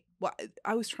 I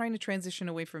was trying to transition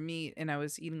away from meat, and I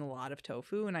was eating a lot of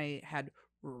tofu, and I had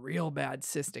real bad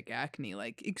cystic acne,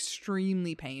 like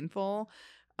extremely painful.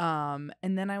 And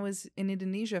then I was in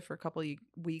Indonesia for a couple of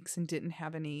weeks and didn't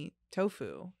have any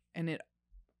tofu, and it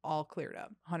all cleared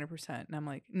up 100%. And I'm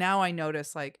like, now I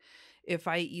notice, like, if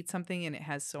I eat something and it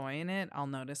has soy in it, I'll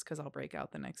notice because I'll break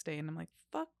out the next day, and I'm like,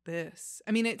 fuck this.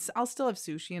 I mean, I'll still have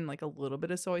sushi and like a little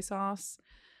bit of soy sauce.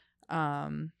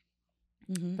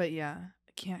 But yeah,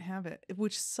 I can't have it,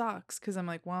 which sucks because I'm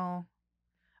like, well,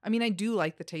 I mean, I do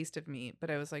like the taste of meat, but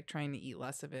I was like trying to eat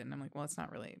less of it, and I'm like, well, it's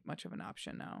not really much of an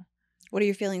option now. What are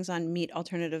your feelings on meat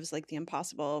alternatives like the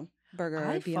Impossible Burger?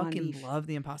 I or Beyond fucking Beef? love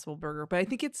the Impossible Burger, but I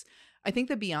think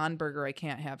the Beyond Burger I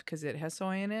can't have because it has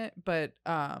soy in it, but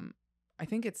I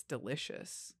think it's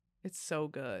delicious. It's so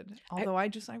good. Although I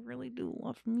really do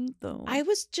love meat though.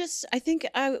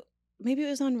 Maybe it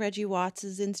was on Reggie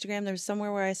Watts's Instagram. There was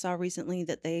somewhere where I saw recently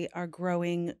that they are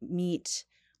growing meat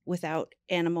without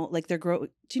animal, like do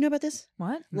you know about this?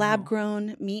 What? Lab No.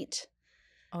 grown meat.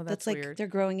 Oh, that's like weird. they're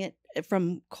growing it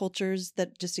from cultures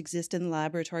that just exist in the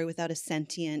laboratory without a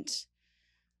sentient,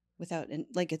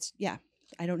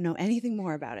 I don't know anything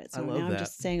more about it. So I love now I'm that.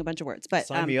 just saying a bunch of words. But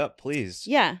Sign me up, please.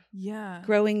 yeah, Yeah.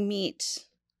 growing meat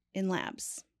in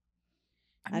labs.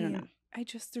 I don't know.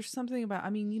 There's something about, I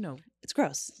mean, you know, It's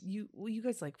gross. you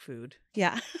guys like food.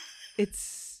 Yeah.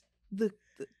 It's the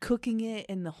cooking it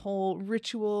and the whole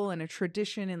ritual and a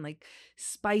tradition and like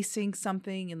spicing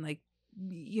something and like,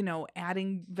 you know,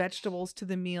 adding vegetables to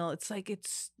the meal. It's like,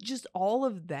 it's just all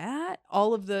of that,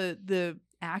 all of the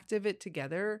act of it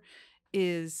together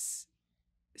is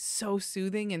so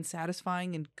soothing and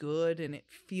satisfying and good, and it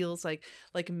feels like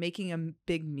making a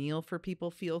big meal for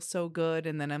people feels so good.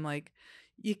 And then I'm like,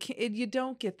 you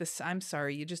don't get this, I'm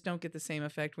sorry, you just don't get the same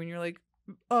effect when you're like,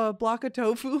 a block of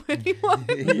tofu, anyone?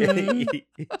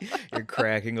 You're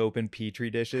cracking open petri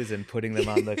dishes and putting them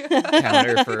on the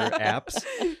counter for apps.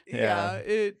 Yeah,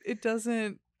 it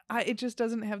doesn't, it just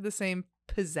doesn't have the same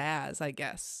pizzazz, I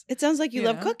guess. It sounds like you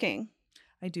love Yeah. cooking.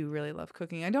 I do really love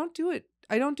cooking. I don't do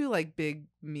like big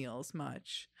meals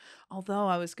much. Although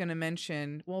I was going to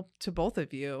mention, well, to both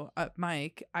of you,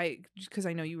 Mike, because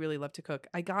I know you really love to cook.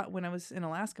 I got, when I was in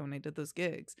Alaska, when I did those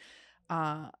gigs,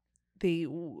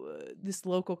 this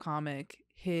local comic,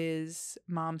 his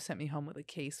mom sent me home with a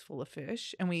case full of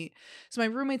fish. And so my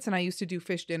roommates and I used to do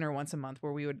fish dinner once a month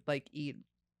where we would like eat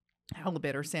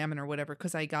halibut or salmon or whatever,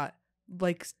 because I got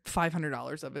like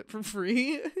 $500 of it for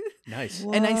free. Nice.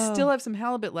 And I still have some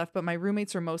halibut left, but my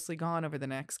roommates are mostly gone over the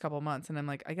next couple months. And I'm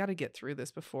like, I got to get through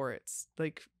this before it's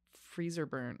like freezer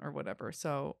burnt or whatever.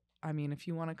 So, I mean, if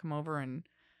you want to come over and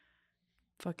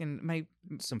fucking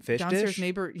Some fish downstairs dish?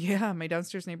 neighbor, my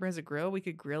downstairs neighbor has a grill. We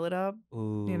could grill it up.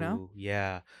 Ooh, you know?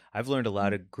 Yeah. I've learned a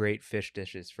lot of great fish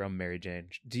dishes from Mary Jane.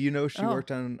 Do you know she Oh.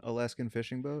 worked on an Alaskan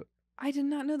fishing boat? I did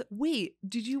not know that. Wait,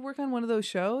 did you work on one of those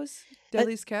shows?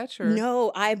 Deadliest Catch? Or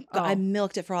No, I Oh.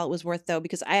 milked it for all it was worth though,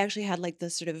 because I actually had like the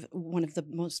sort of one of the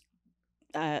most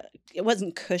it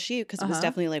wasn't cushy because it was Uh-huh.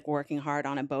 definitely like working hard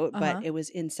on a boat, Uh-huh. but it was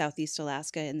in Southeast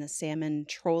Alaska in the salmon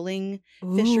trolling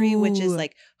fishery, which is Ooh.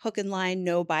 like hook and line,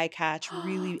 no bycatch,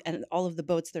 really. And all of the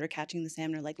boats that are catching the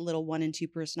salmon are like little 1 and 2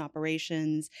 person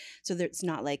operations. So it's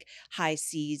not like high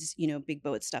seas, big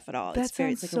boat stuff at all. That It's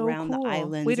very, sounds it's like so around cool. the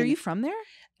islands. Wait, are and you from there?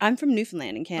 I'm from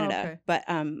Newfoundland in Canada, okay. but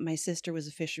my sister was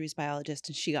a fisheries biologist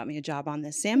and she got me a job on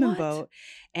this salmon What? boat,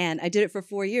 and I did it for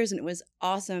 4 years and it was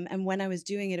awesome. And when I was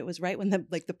doing it, it was right when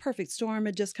the perfect storm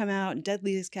had just come out and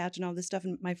deadliest catch and all this stuff.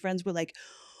 And my friends were like,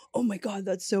 "Oh my God,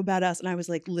 that's so badass!" And I was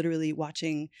like literally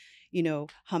watching,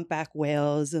 humpback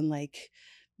whales and like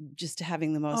just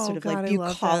having the most Oh, sort of God, like I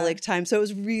love bucolic that. time. So it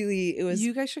was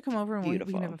You guys should come over and we can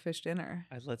beautiful. have a fish dinner.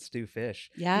 Let's do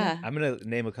fish. Yeah. I'm going to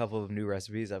name a couple of new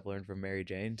recipes I've learned from Mary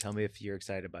Jane. Tell me if you're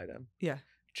excited by them. Yeah.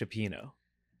 Cioppino.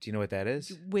 Do you know what that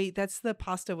is? Wait, that's the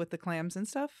pasta with the clams and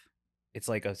stuff? It's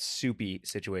like a soupy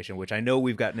situation, which I know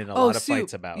we've gotten in a Oh, lot of soup.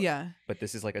 fights about. Yeah. But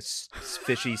this is like a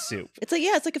fishy soup. It's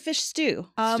like a fish stew.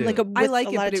 Stew. Like I with like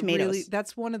a it, lot but of it really tomatoes.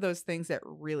 that's one of those things that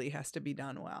really has to be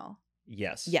done well.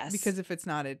 Yes. Yes. Because if it's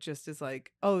not, it just is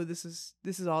like, oh, this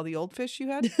is all the old fish you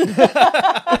had?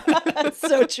 That's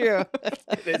so true.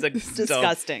 It is It's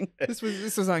disgusting. This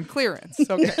was on clearance.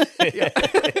 Okay.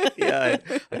 Yeah.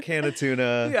 A can of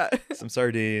tuna. Yeah. Some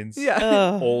sardines. Yeah.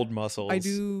 Ugh. Old mussels. I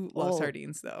do love Oh.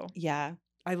 sardines though. Yeah.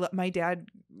 My dad,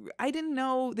 I didn't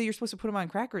know that you're supposed to put them on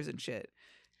crackers and shit.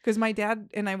 Because my dad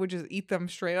and I would just eat them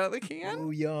straight out of the can.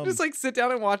 Oh, yum. Just like sit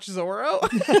down and watch Zorro.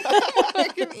 I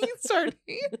can eat sardines.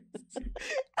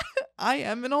 I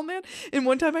am an old man. And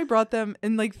one time I brought them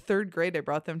in like 3rd grade, I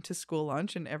brought them to school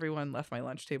lunch and everyone left my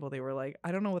lunch table. They were like,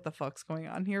 I don't know what the fuck's going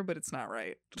on here, but it's not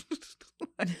right.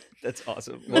 That's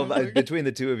awesome. Well, between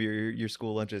the two of you, your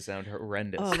school lunches sound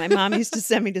horrendous. Oh, my mom used to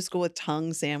send me to school with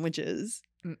tongue sandwiches.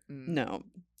 Mm-mm. No,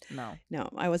 No.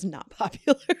 I was not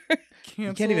popular.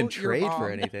 You can't even Cancel your trade for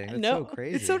mom. anything. That's No. so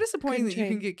crazy. It's so disappointing that Couldn't you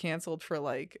can trade. get canceled for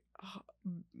like,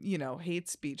 hate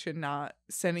speech and not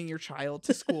sending your child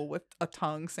to school with a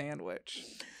tongue sandwich.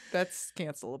 That's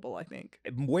cancelable, I think.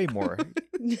 Way more.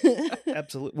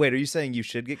 Absolutely. Wait, are you saying you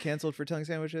should get canceled for tongue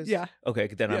sandwiches? Yeah. Okay,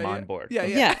 then I'm Yeah, on board. Yeah,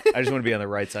 Okay. yeah. Yeah. I just want to be on the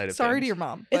right side of Sorry things. to your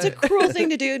mom. It's a but- cruel thing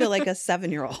to do to like a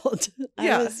 7-year-old.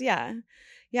 Yeah.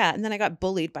 Yeah. And then I got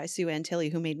bullied by Sue Ann Tilly,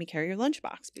 who made me carry her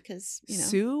lunchbox because,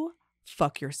 Sue,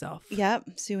 fuck yourself.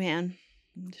 Yep, Sue Ann.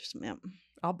 Yep.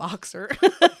 I'll box her.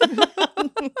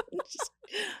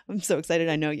 I'm so excited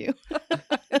I know you.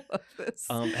 I love this.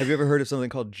 Have you ever heard of something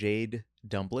called jade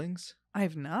dumplings? I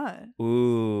have not.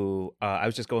 Ooh, I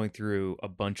was just going through a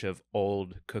bunch of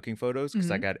old cooking photos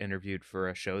because I Mhm. got interviewed for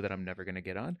a show that I'm never going to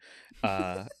get on.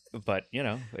 But,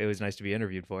 it was nice to be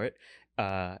interviewed for it.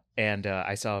 And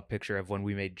I saw a picture of when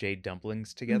we made jade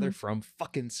dumplings together from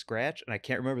fucking scratch. And I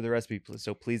can't remember the recipe,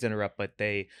 so please interrupt, but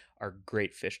they are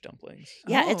great fish dumplings.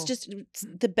 Yeah, Oh. it's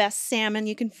the best salmon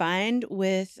you can find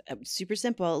with super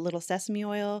simple, a little sesame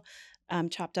oil,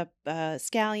 chopped up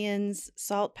scallions,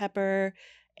 salt, pepper,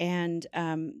 and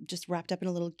just wrapped up in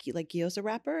a little gyoza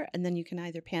wrapper. And then you can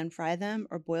either pan fry them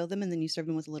or boil them, and then you serve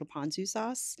them with a little ponzu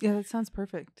sauce. Yeah, that sounds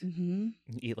perfect. Mm-hmm.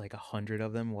 You eat like 100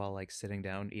 of them while like sitting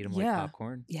down, eat them like Yeah.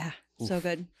 popcorn. Yeah, so Oof.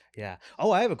 good. Yeah. Oh,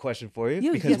 I have a question for you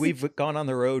Yeah, because yes. we've gone on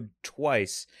the road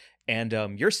twice, and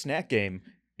your snack game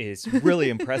is really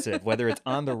impressive, whether it's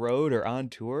on the road or on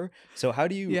tour. So how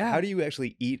do you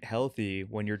actually eat healthy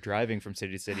when you're driving from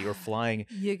city to city or flying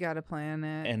You gotta plan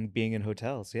it. and being in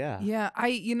hotels? Yeah. Yeah,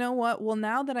 you know what? Well,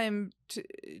 now that I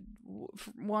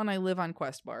live on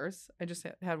Quest bars. I just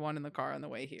had one in the car on the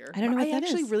way here. I don't know what I that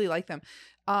actually is. really like them.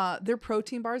 They're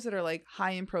protein bars that are like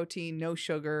high in protein, no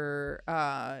sugar.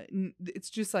 It's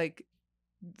just like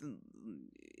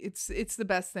it's the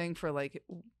best thing for like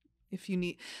if you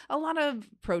need a lot of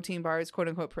protein bars, quote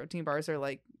unquote protein bars are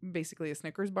like basically a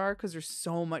Snickers bar because there's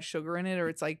so much sugar in it, or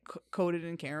it's like coated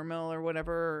in caramel or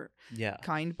whatever. Yeah.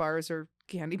 Kind bars or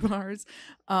candy bars.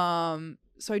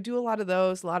 So I do a lot of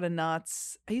those, a lot of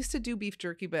nuts. I used to do beef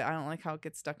jerky, but I don't like how it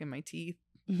gets stuck in my teeth.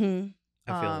 Mm-hmm.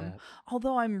 I feel that.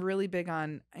 Although I'm really big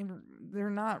on, they're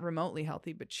not remotely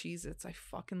healthy, but Cheez-Its. I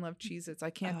fucking love Cheez-Its. I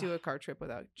can't do a car trip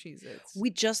without Cheez-Its. We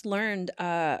just learned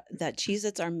that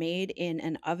Cheez-Its are made in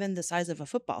an oven the size of a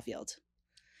football field.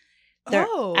 They're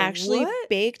actually what?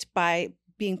 baked by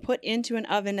being put into an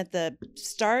oven at the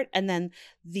start, and then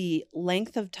the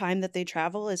length of time that they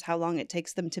travel is how long it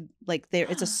takes them to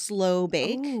it's a slow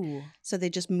bake. Ooh. So they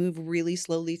just move really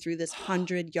slowly through this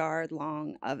 100-yard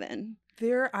long oven.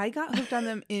 I got hooked on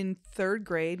them in 3rd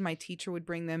grade. My teacher would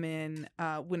bring them in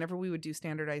whenever we would do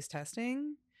standardized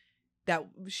testing. That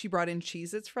she brought in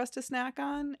Cheez-Its for us to snack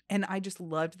on, and I just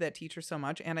loved that teacher so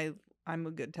much. And I'm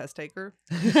a good test taker.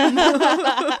 And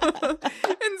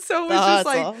so it's just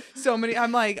like so many.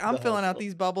 I'm like, I'm filling out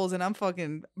these bubbles and I'm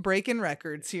fucking breaking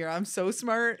records here. I'm so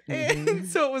smart. And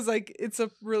so it was like, it's a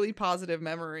really positive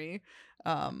memory.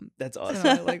 That's awesome.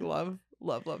 And I like love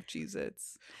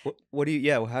Cheez-Its. What do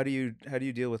you, how do you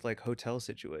deal with like hotel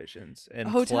situations and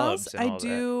hotels? clubs and all I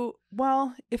do.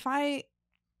 Well, if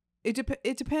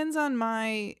it depends on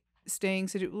my staying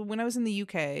situation. When I was in the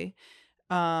UK,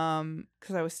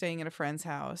 because I was staying at a friend's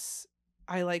house,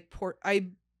 I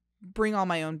bring all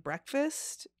my own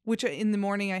breakfast, which in the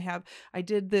morning I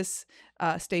did this.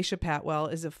 Stacia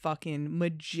Patwell is a fucking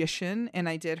magician, and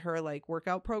I did her like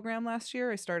workout program last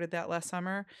year. I started that last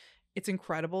summer. It's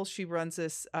incredible. She runs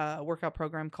this workout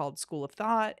program called School of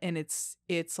Thought, and it's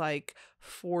like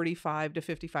 45 to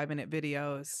 55-minute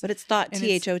videos. But it's thought,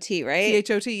 THOT, right?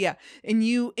 THOT, yeah. And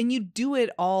you do it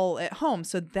all at home.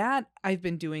 So that I've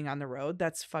been doing on the road.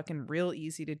 That's fucking real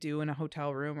easy to do in a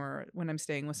hotel room or when I'm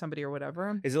staying with somebody or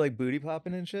whatever. Is it like booty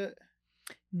popping and shit?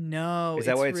 No. Is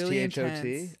that why it's really THOT?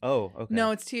 intense. Oh, okay.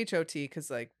 No, it's THOT because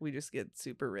like we just get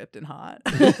super ripped and hot.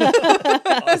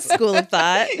 School of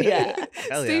Thought. Yeah.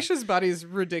 Stacia's body is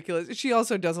ridiculous. She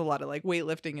also does a lot of like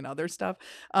weightlifting and other stuff.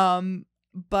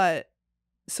 But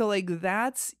so like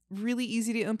that's really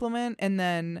easy to implement. And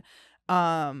then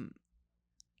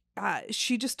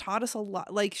she just taught us a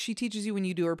lot. Like she teaches you when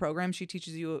you do her program, she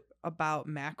teaches you about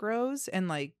macros and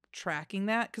like tracking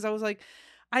that. Cause I was like,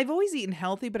 I've always eaten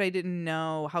healthy, but I didn't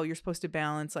know how you're supposed to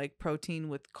balance like protein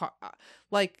with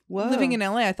like living in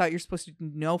LA. I thought you're supposed to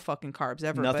do no fucking carbs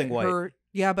ever. Nothing white.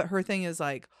 But her thing is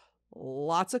like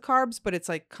lots of carbs, but it's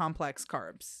like complex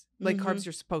carbs, like carbs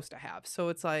you're supposed to have. So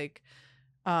it's like,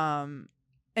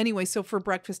 anyway, so for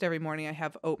breakfast every morning, I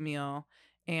have oatmeal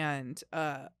and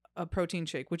a protein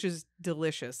shake, which is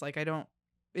delicious. Like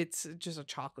it's just a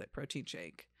chocolate protein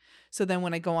shake. So then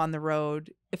when I go on the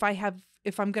road, if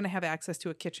I'm going to have access to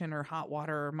a kitchen or hot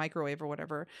water or microwave or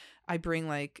whatever, I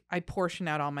portion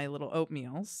out all my little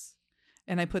oatmeals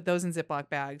and I put those in Ziploc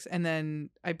bags. And then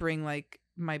I bring like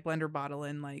my blender bottle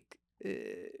in like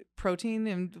protein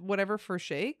and whatever for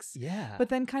shakes. Yeah. But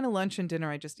then kind of lunch and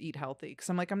dinner, I just eat healthy because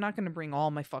I'm like, I'm not going to bring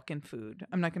all my fucking food.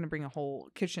 I'm not going to bring a whole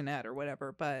kitchenette or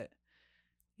whatever, but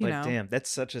you know. Damn, that's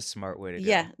such a smart way to go.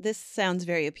 Yeah, this sounds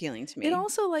very appealing to me. It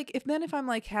also like if I'm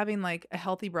like having like a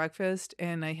healthy breakfast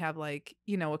and I have like,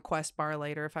 you know, a Quest bar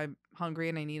later, if I'm hungry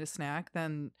and I need a snack,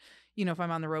 then, you know, if I'm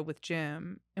on the road with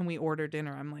Jim and we order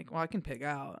dinner, I'm like, well, I can pick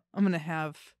out. I'm going to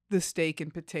have the steak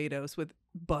and potatoes with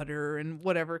butter and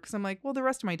whatever. Cause I'm like, well, the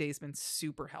rest of my day's been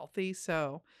super healthy.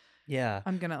 So yeah,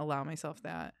 I'm going to allow myself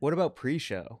that. What about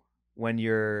pre-show? When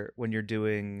you're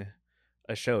doing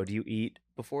a show, do you eat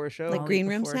before a show? Like green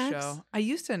room snacks? I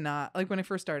used to not. Like when I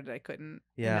first started, I couldn't.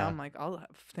 Yeah. And now I'm like, I'll have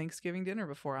Thanksgiving dinner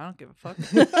before. I don't give a fuck.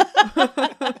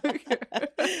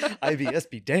 IBS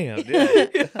be damned.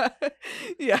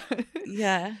 Yeah.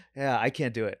 Yeah. Yeah, I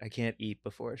can't do it. I can't eat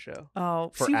before a show.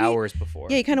 Oh, for hours before.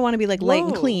 Yeah, you kind of want to be like light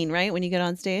and clean, right? When you get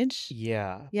on stage.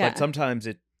 Yeah. Yeah. But sometimes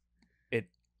it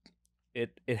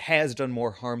has done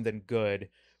more harm than good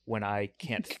when I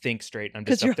can't think straight. I'm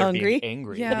just up there hungry. being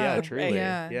angry. Yeah, truly. right.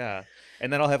 Yeah.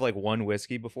 And then I'll have like one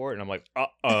whiskey before it, and I'm like,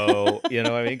 uh-oh. You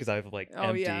know what I mean? Because I have like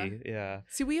empty. Yeah.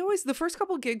 See, the first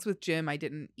couple gigs with Jim, I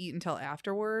didn't eat until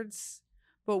afterwards.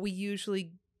 But we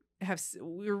usually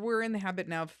we're in the habit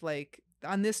now of like,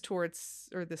 on this tour,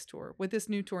 with this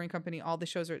new touring company, all the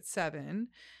shows are at 7.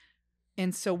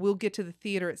 And so we'll get to the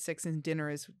theater at 6 and dinner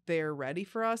is there ready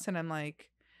for us. And I'm like,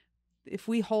 if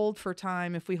we hold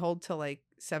till like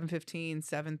 7:15,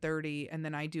 7:30, and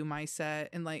then I do my set,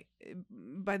 and like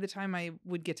by the time I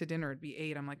would get to dinner, it'd be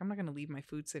 8. I'm like, I'm not going to leave my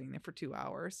food sitting there for 2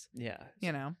 hours. Yeah.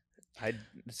 You know,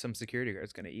 some security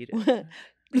guard's going to eat it.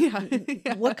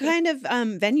 Yeah. What kind of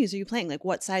venues are you playing? Like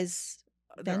what size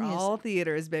They're venues? all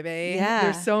theaters, baby. Yeah.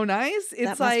 They're so nice.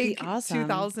 It's That must be like awesome.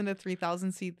 2,000 to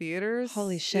 3,000 seat theaters.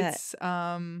 Holy shit. It's,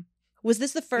 was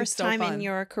this the first so time in fun.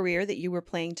 your career that you were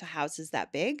playing to houses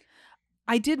that big?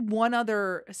 I did one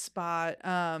other spot.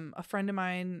 A friend of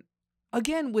mine,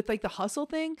 again with like the hustle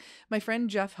thing. My friend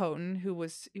Jeff Houghton, he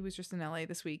was just in LA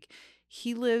this week.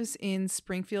 He lives in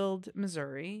Springfield,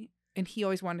 Missouri, and he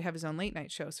always wanted to have his own late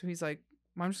night show. So he's like,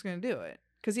 well, I'm just gonna do it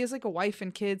because he has like a wife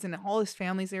and kids and all his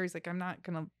family's there. He's like, I'm not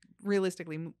gonna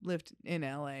realistically live in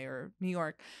LA or New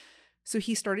York. So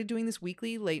he started doing this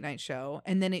weekly late night show,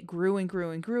 and then it grew and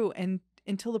grew and grew, and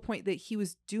until the point that he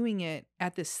was doing it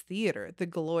at this theater, the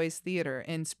Galois Theater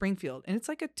in Springfield. And it's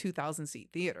like a 2,000 seat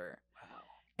theater. Wow.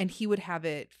 And he would have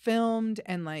it filmed,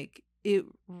 and like it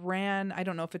ran, I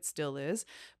don't know if it still is,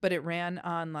 but it ran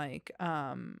on like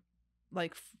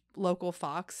local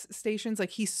Fox stations.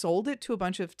 Like he sold it to a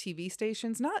bunch of TV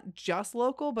stations, not just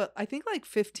local, but I think like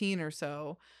 15 or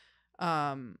so.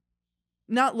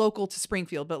 Not local to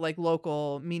Springfield, but like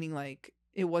local, meaning like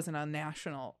it wasn't on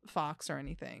national Fox or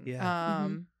anything. Yeah.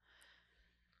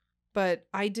 But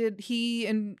he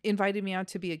invited me out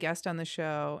to be a guest on the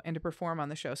show and to perform on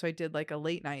the show. So I did like a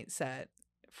late night set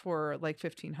for like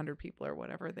 1,500 people or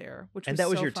whatever there, And that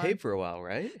was so your fun. tape for a while,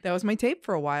 right? That was my tape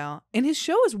for a while. And his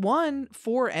show has won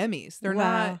 4 Emmys. They're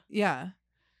Wow. not, yeah.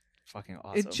 Fucking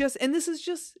awesome. It's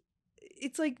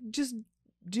like, just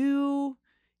do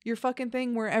your fucking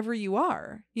thing wherever you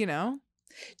are, you know?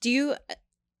 Do you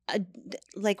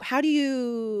like how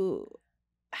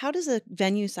does a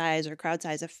venue size or crowd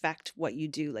size affect what you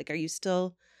do? Like, are you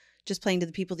still just playing to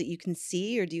the people that you can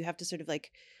see, or do you have to sort of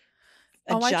like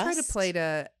adjust? I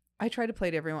try to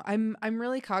play to everyone. I'm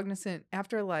really cognizant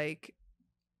after like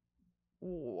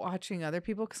watching other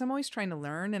people, because I'm always trying to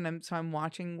learn, and I'm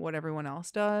watching what everyone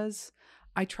else does.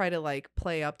 I try to like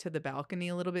play up to the balcony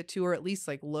a little bit too, or at least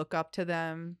like look up to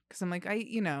them, because I'm like,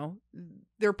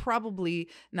 they're probably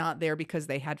not there because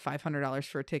they had $500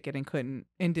 for a ticket and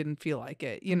didn't feel like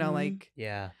it, like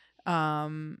Yeah.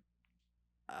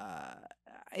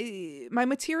 my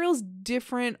material's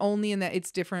different only in that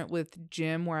it's different with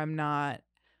Jim, where I'm not.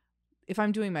 If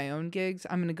I'm doing my own gigs,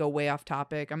 I'm gonna go way off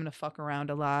topic. I'm gonna fuck around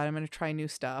a lot. I'm gonna try new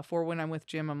stuff. Or when I'm with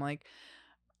Jim, I'm like,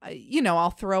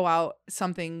 I'll throw out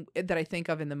something that I think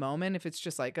of in the moment, if it's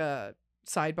just like a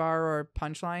sidebar or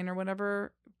punchline or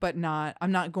whatever, but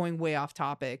I'm not going way off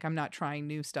topic. I'm not trying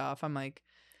new stuff. I'm like,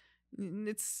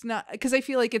 it's not, because I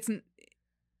feel like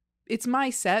it's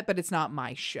my set, but it's not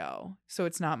my show. So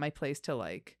it's not my place to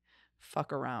like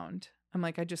fuck around. I'm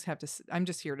like, I'm just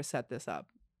here to set this up.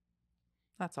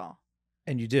 That's all.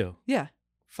 And you do? Yeah.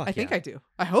 Fuck I think I do.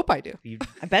 I hope I do.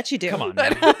 I bet you do. Come on,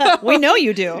 man. We know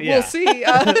you do. Yeah. We'll see.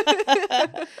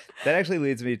 That actually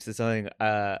leads me to something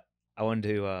I wanted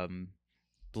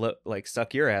to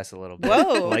suck your ass a little bit.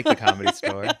 Whoa. Like the Comedy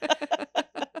Store.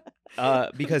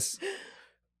 Because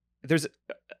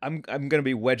I'm going to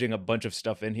be wedging a bunch of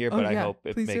stuff in here, but I hope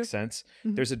it makes sense.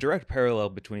 Mm-hmm. There's a direct parallel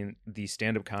between the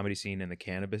stand-up comedy scene and the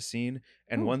cannabis scene.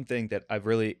 And one thing that I've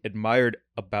really admired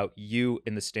about you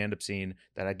in the stand-up scene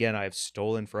that, again, I've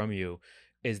stolen from you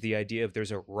is the idea of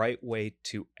there's a right way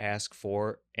to ask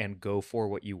for and go for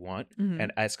what you want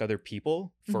and ask other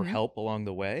people for help along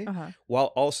the way, while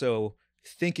also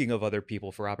thinking of other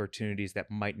people for opportunities that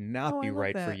might not be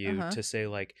right for you to say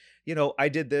like, I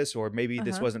did this, or maybe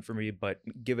this wasn't for me, but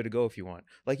give it a go if you want.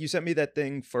 Like you sent me that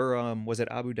thing for, was it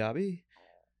Abu Dhabi?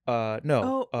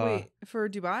 No. For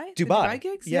Dubai? Dubai. The Dubai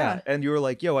gigs? Yeah. And you were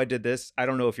like, yo, I did this. I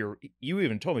don't know if you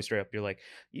even told me straight up. You're like,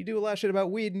 you do a lot of shit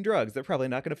about weed and drugs. They're probably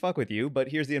not going to fuck with you, but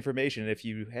here's the information if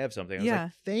you have something. I was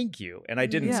like, thank you. And I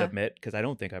didn't submit because I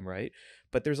don't think I'm right.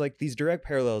 But there's like these direct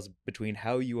parallels between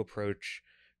how you approach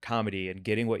comedy and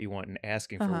getting what you want and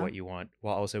asking for what you want,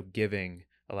 while also giving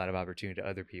a lot of opportunity to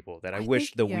other people that I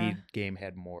wish the weed game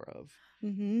had more of.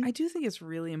 Mm-hmm. I do think it's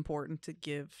really important to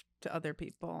give to other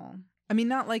people. I mean,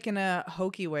 not like in a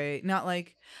hokey way, not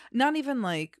even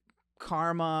like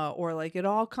karma or like it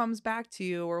all comes back to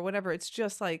you or whatever. It's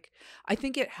just like, I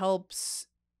think it helps.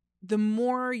 The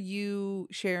more you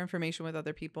share information with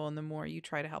other people and the more you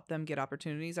try to help them get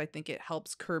opportunities, I think it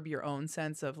helps curb your own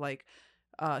sense of like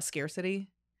scarcity,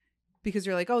 because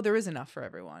you're like, oh, there is enough for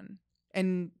everyone.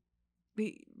 And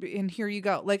here you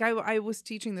go. Like I was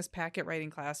teaching this packet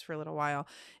writing class for a little while,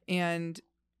 and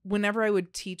whenever I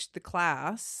would teach the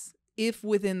class, if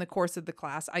within the course of the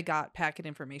class I got packet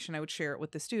information, I would share it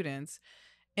with the students.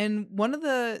 And one of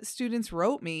the students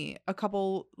wrote me a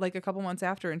couple months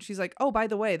after, and she's like, oh, by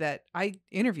the way, that I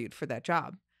interviewed for that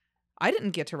job. I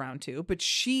didn't get to round 2, but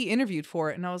she interviewed for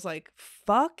it. And I was like,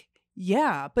 fuck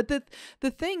yeah. But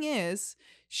the thing is,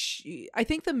 I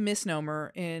think the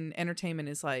misnomer in entertainment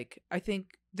is like, I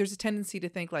think there's a tendency to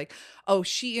think like, oh,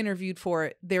 she interviewed for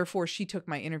it, therefore she took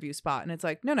my interview spot. And it's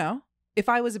like, no. If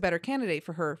I was a better candidate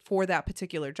for her for that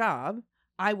particular job,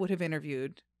 I would have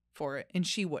interviewed for it and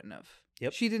she wouldn't have.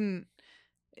 Yep. She didn't,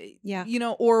 Yeah.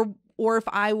 Or if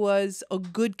I was a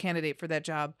good candidate for that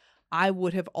job, I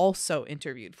would have also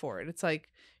interviewed for it. It's like,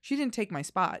 she didn't take my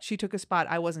spot. She took a spot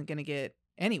I wasn't going to get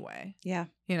anyway. Yeah.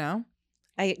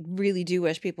 I really do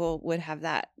wish people would have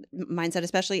that mindset,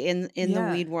 especially in the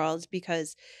weed world,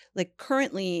 because like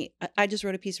currently I just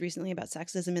wrote a piece recently about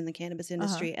sexism in the cannabis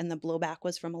industry, and the blowback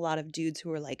was from a lot of dudes who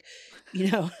were like,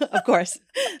 of course,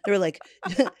 they were like,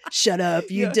 shut up,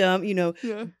 you dumb,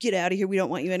 get out of here. We don't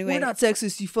want you anyway. We're not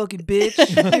sexist, you fucking bitch.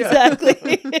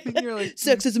 Exactly. You're like,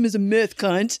 sexism is a myth,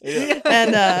 cunt.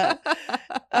 Yeah.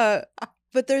 And,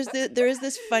 but there is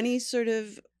this funny sort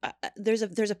of there's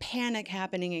a panic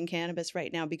happening in cannabis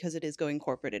right now because it is going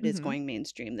corporate. It is going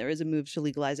mainstream. There is a move to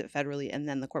legalize it federally, and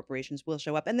then the corporations will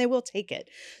show up and they will take it.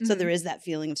 So there is that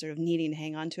feeling of sort of needing to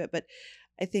hang on to it. But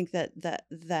I think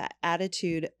that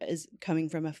attitude is coming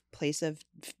from a place of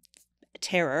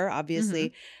terror,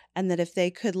 obviously, and that if they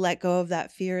could let go of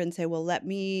that fear and say, well, let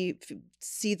me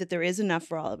see that there is enough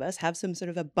for all of us, have some sort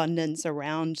of abundance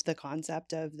around the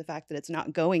concept of the fact that it's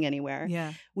not going anywhere.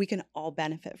 Yeah. We can all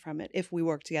benefit from it if we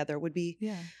work together. Would be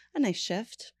a nice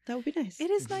shift. That would be nice. It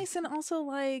is nice. And also,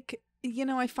 like, you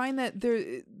know, I find that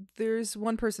there's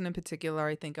one person in particular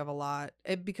I think of a lot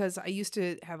because I used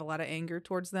to have a lot of anger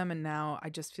towards them, and now I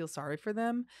just feel sorry for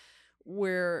them,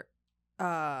 where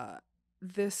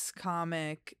this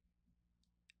comic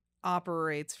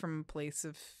operates from a place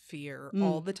of fear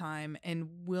all the time and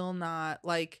will not,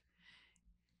 like,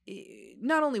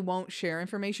 not only won't share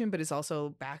information, but is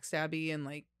also backstabby and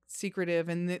like secretive,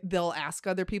 and they'll ask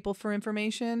other people for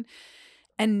information.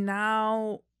 And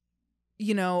now,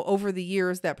 you know, over the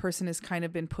years, that person has kind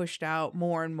of been pushed out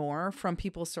more and more from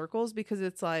people's circles, because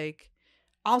it's like,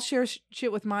 I'll share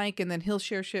shit with Mike and then he'll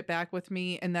share shit back with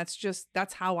me. And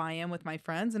that's how I am with my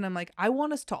friends. And I'm like, I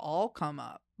want us to all come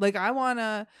up. Like, I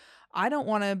don't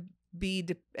want to be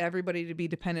everybody to be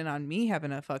dependent on me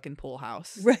having a fucking pool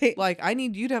house. Right. Like, I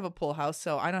need you to have a pool house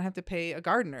so I don't have to pay a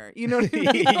gardener. You know what I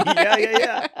mean?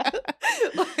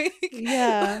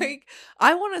 Yeah. Like,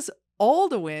 I want us all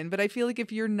to win, but I feel like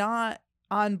if you're not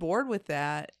on board with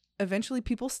that, eventually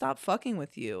people stop fucking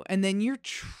with you, and then you're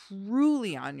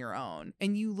truly on your own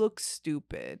and you look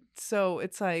stupid. So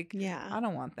it's like, I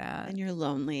don't want that. And you're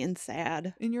lonely and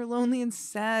sad. And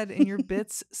your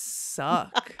bits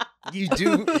suck. You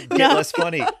do get less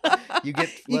funny. You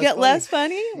get less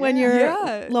funny when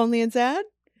you're lonely and sad.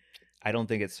 I don't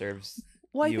think it serves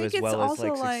I you think as well as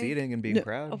also like succeeding and being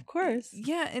proud. Of course.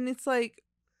 Yeah, and it's like,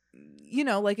 you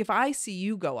know, like if I see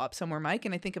you go up somewhere, Mike,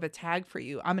 and I think of a tag for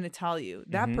you, I'm going to tell you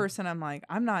that person, I'm like,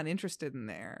 I'm not interested in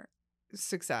their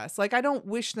success. Like, I don't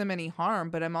wish them any harm,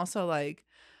 but I'm also like,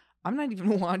 I'm not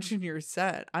even watching your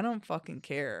set. I don't fucking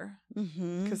care.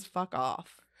 Because fuck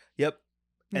off. Yep.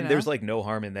 You And know? there's like no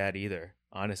harm in that either,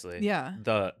 honestly. Yeah.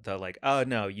 The like, oh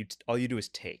no, all you do is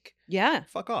take. Yeah.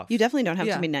 Fuck off. You definitely don't have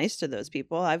to be nice to those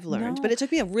people, I've learned. No. But it took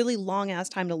me a really long ass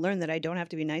time to learn that I don't have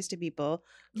to be nice to people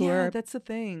who are that's the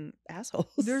thing.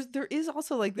 assholes. There is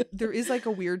also like there is like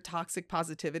a weird toxic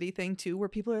positivity thing too, where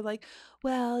people are like,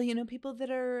 well, you know, people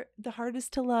that are the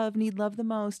hardest to love need love the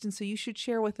most, and so you should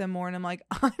share with them more. And I'm like,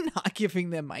 I'm not giving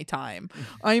them my time.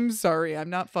 I'm sorry, I'm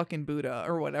not fucking Buddha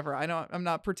or whatever. I'm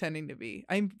not pretending to be.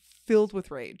 I'm filled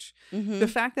with rage. The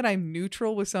fact that I'm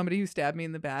neutral with somebody who stabbed me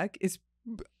in the back is,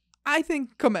 I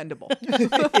think, commendable.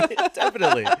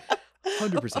 Definitely.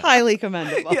 100%. Highly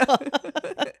commendable.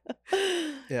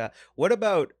 Yeah. What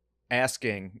about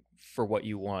asking for what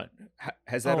you want?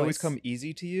 Has that always come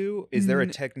easy to you? Is there a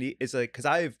technique? It's like, because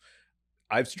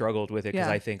I've struggled with it because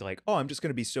I think like, oh, I'm just going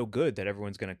to be so good that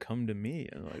everyone's going to come to me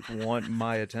and like want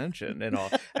my attention and all.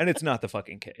 And it's not the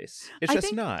fucking case. It's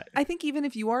just not. I think even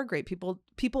if you are great, people,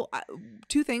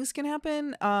 two things can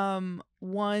happen.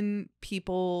 One,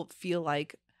 people feel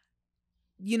like,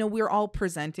 you know, we're all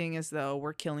presenting as though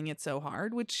we're killing it so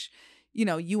hard, which, you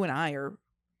know, you and I are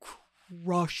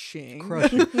crushing.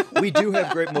 We do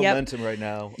have great momentum right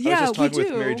now. I was just talking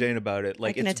with Mary Jane about it.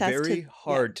 Like, it's very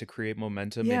hard to create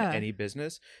momentum in any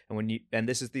business. And and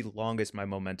this is the longest my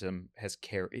momentum has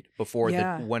carried before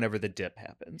whenever the dip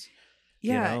happens.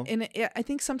 Yeah. You know? And I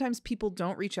think sometimes people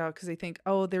don't reach out because they think,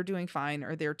 oh, they're doing fine,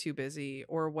 or they're too busy,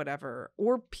 or whatever.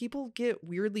 Or people get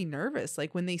weirdly nervous,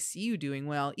 like when they see you doing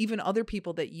well. Even other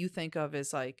people that you think of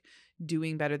as like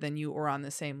doing better than you or on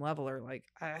the same level are like,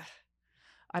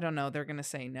 I don't know, they're going to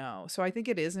say no. So I think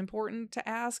it is important to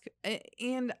ask.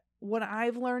 And what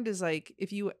I've learned is like,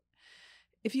 if you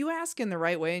ask in the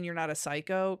right way and you're not a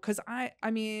psycho, because I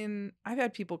mean, I've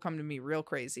had people come to me real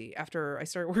crazy after I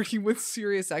started working with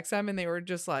SiriusXM, and they were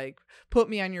just like, put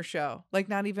me on your show. Like,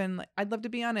 not even like, I'd love to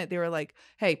be on it. They were like,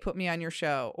 hey, put me on your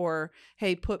show, or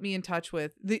hey, put me in touch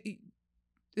with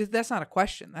that's not a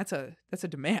question. That's a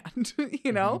demand,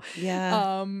 you know?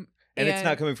 Yeah. And it's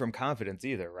not coming from confidence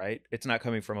either, right? It's not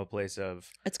coming from a place of...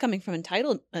 It's coming from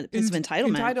entitlement.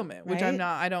 Entitlement, which right?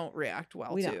 I don't react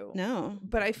well to. No.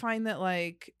 But I find that,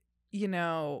 like, you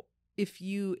know, if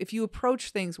you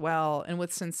approach things well and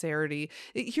with sincerity,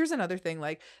 here's another thing.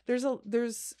 Like,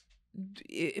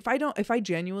 if I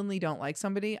genuinely don't like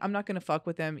somebody, I'm not going to fuck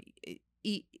with them.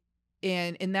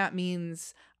 And that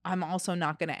means I'm also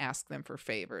not going to ask them for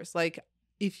favors. Like,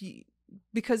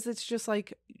 because it's just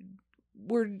like,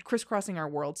 we're crisscrossing our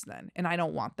worlds then, and I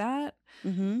don't want that.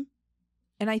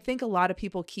 And I think a lot of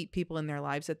people keep people in their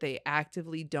lives that they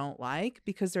actively don't like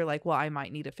because they're like, well, I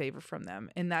might need a favor from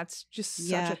them. And that's just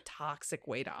such a toxic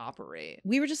way to operate.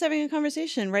 We were just having a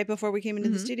conversation right before we came into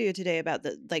the studio today about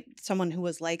someone who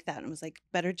was like that, and was like,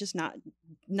 better just not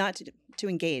to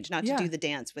engage, not to do the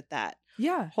dance with that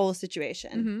whole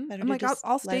situation. I'm like,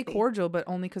 I'll stay cordial, but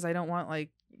only because I don't want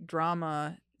like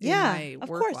drama in my of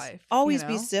work course. life. Always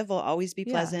be civil, always be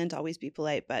pleasant, always be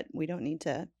polite, but we don't need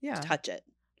to touch it.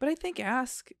 But I think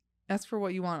ask for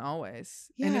what you want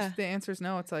always. Yeah. And if the answer is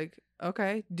no, it's like,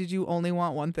 okay, did you only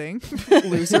want one thing?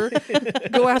 Loser.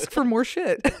 Go ask for more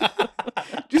shit.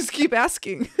 Just keep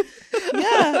asking.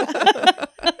 Yeah.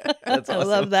 That's awesome. I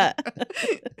love that.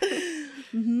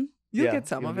 You'll get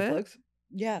some of it. Plugs?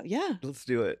 Yeah. Let's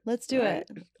do it. Let's do it.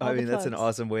 I mean, that's an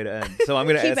awesome way to end. So I'm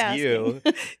going to ask you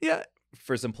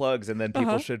for some plugs, and then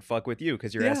people should fuck with you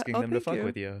because you're asking them to fuck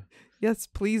with you. Yes,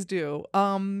 please do.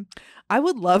 I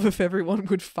would love if everyone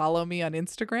would follow me on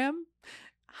Instagram.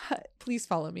 Please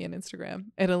follow me on Instagram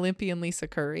at Olympian Lisa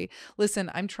Curry.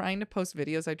 Listen, I'm trying to post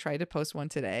videos. I tried to post one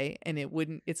today and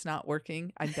it's not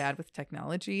working. I'm bad with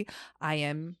technology. I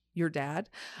am your dad.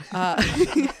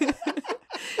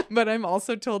 But I'm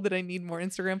also told that I need more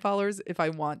Instagram followers if I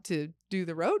want to do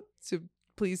the road. So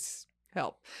please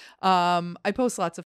help. I post lots of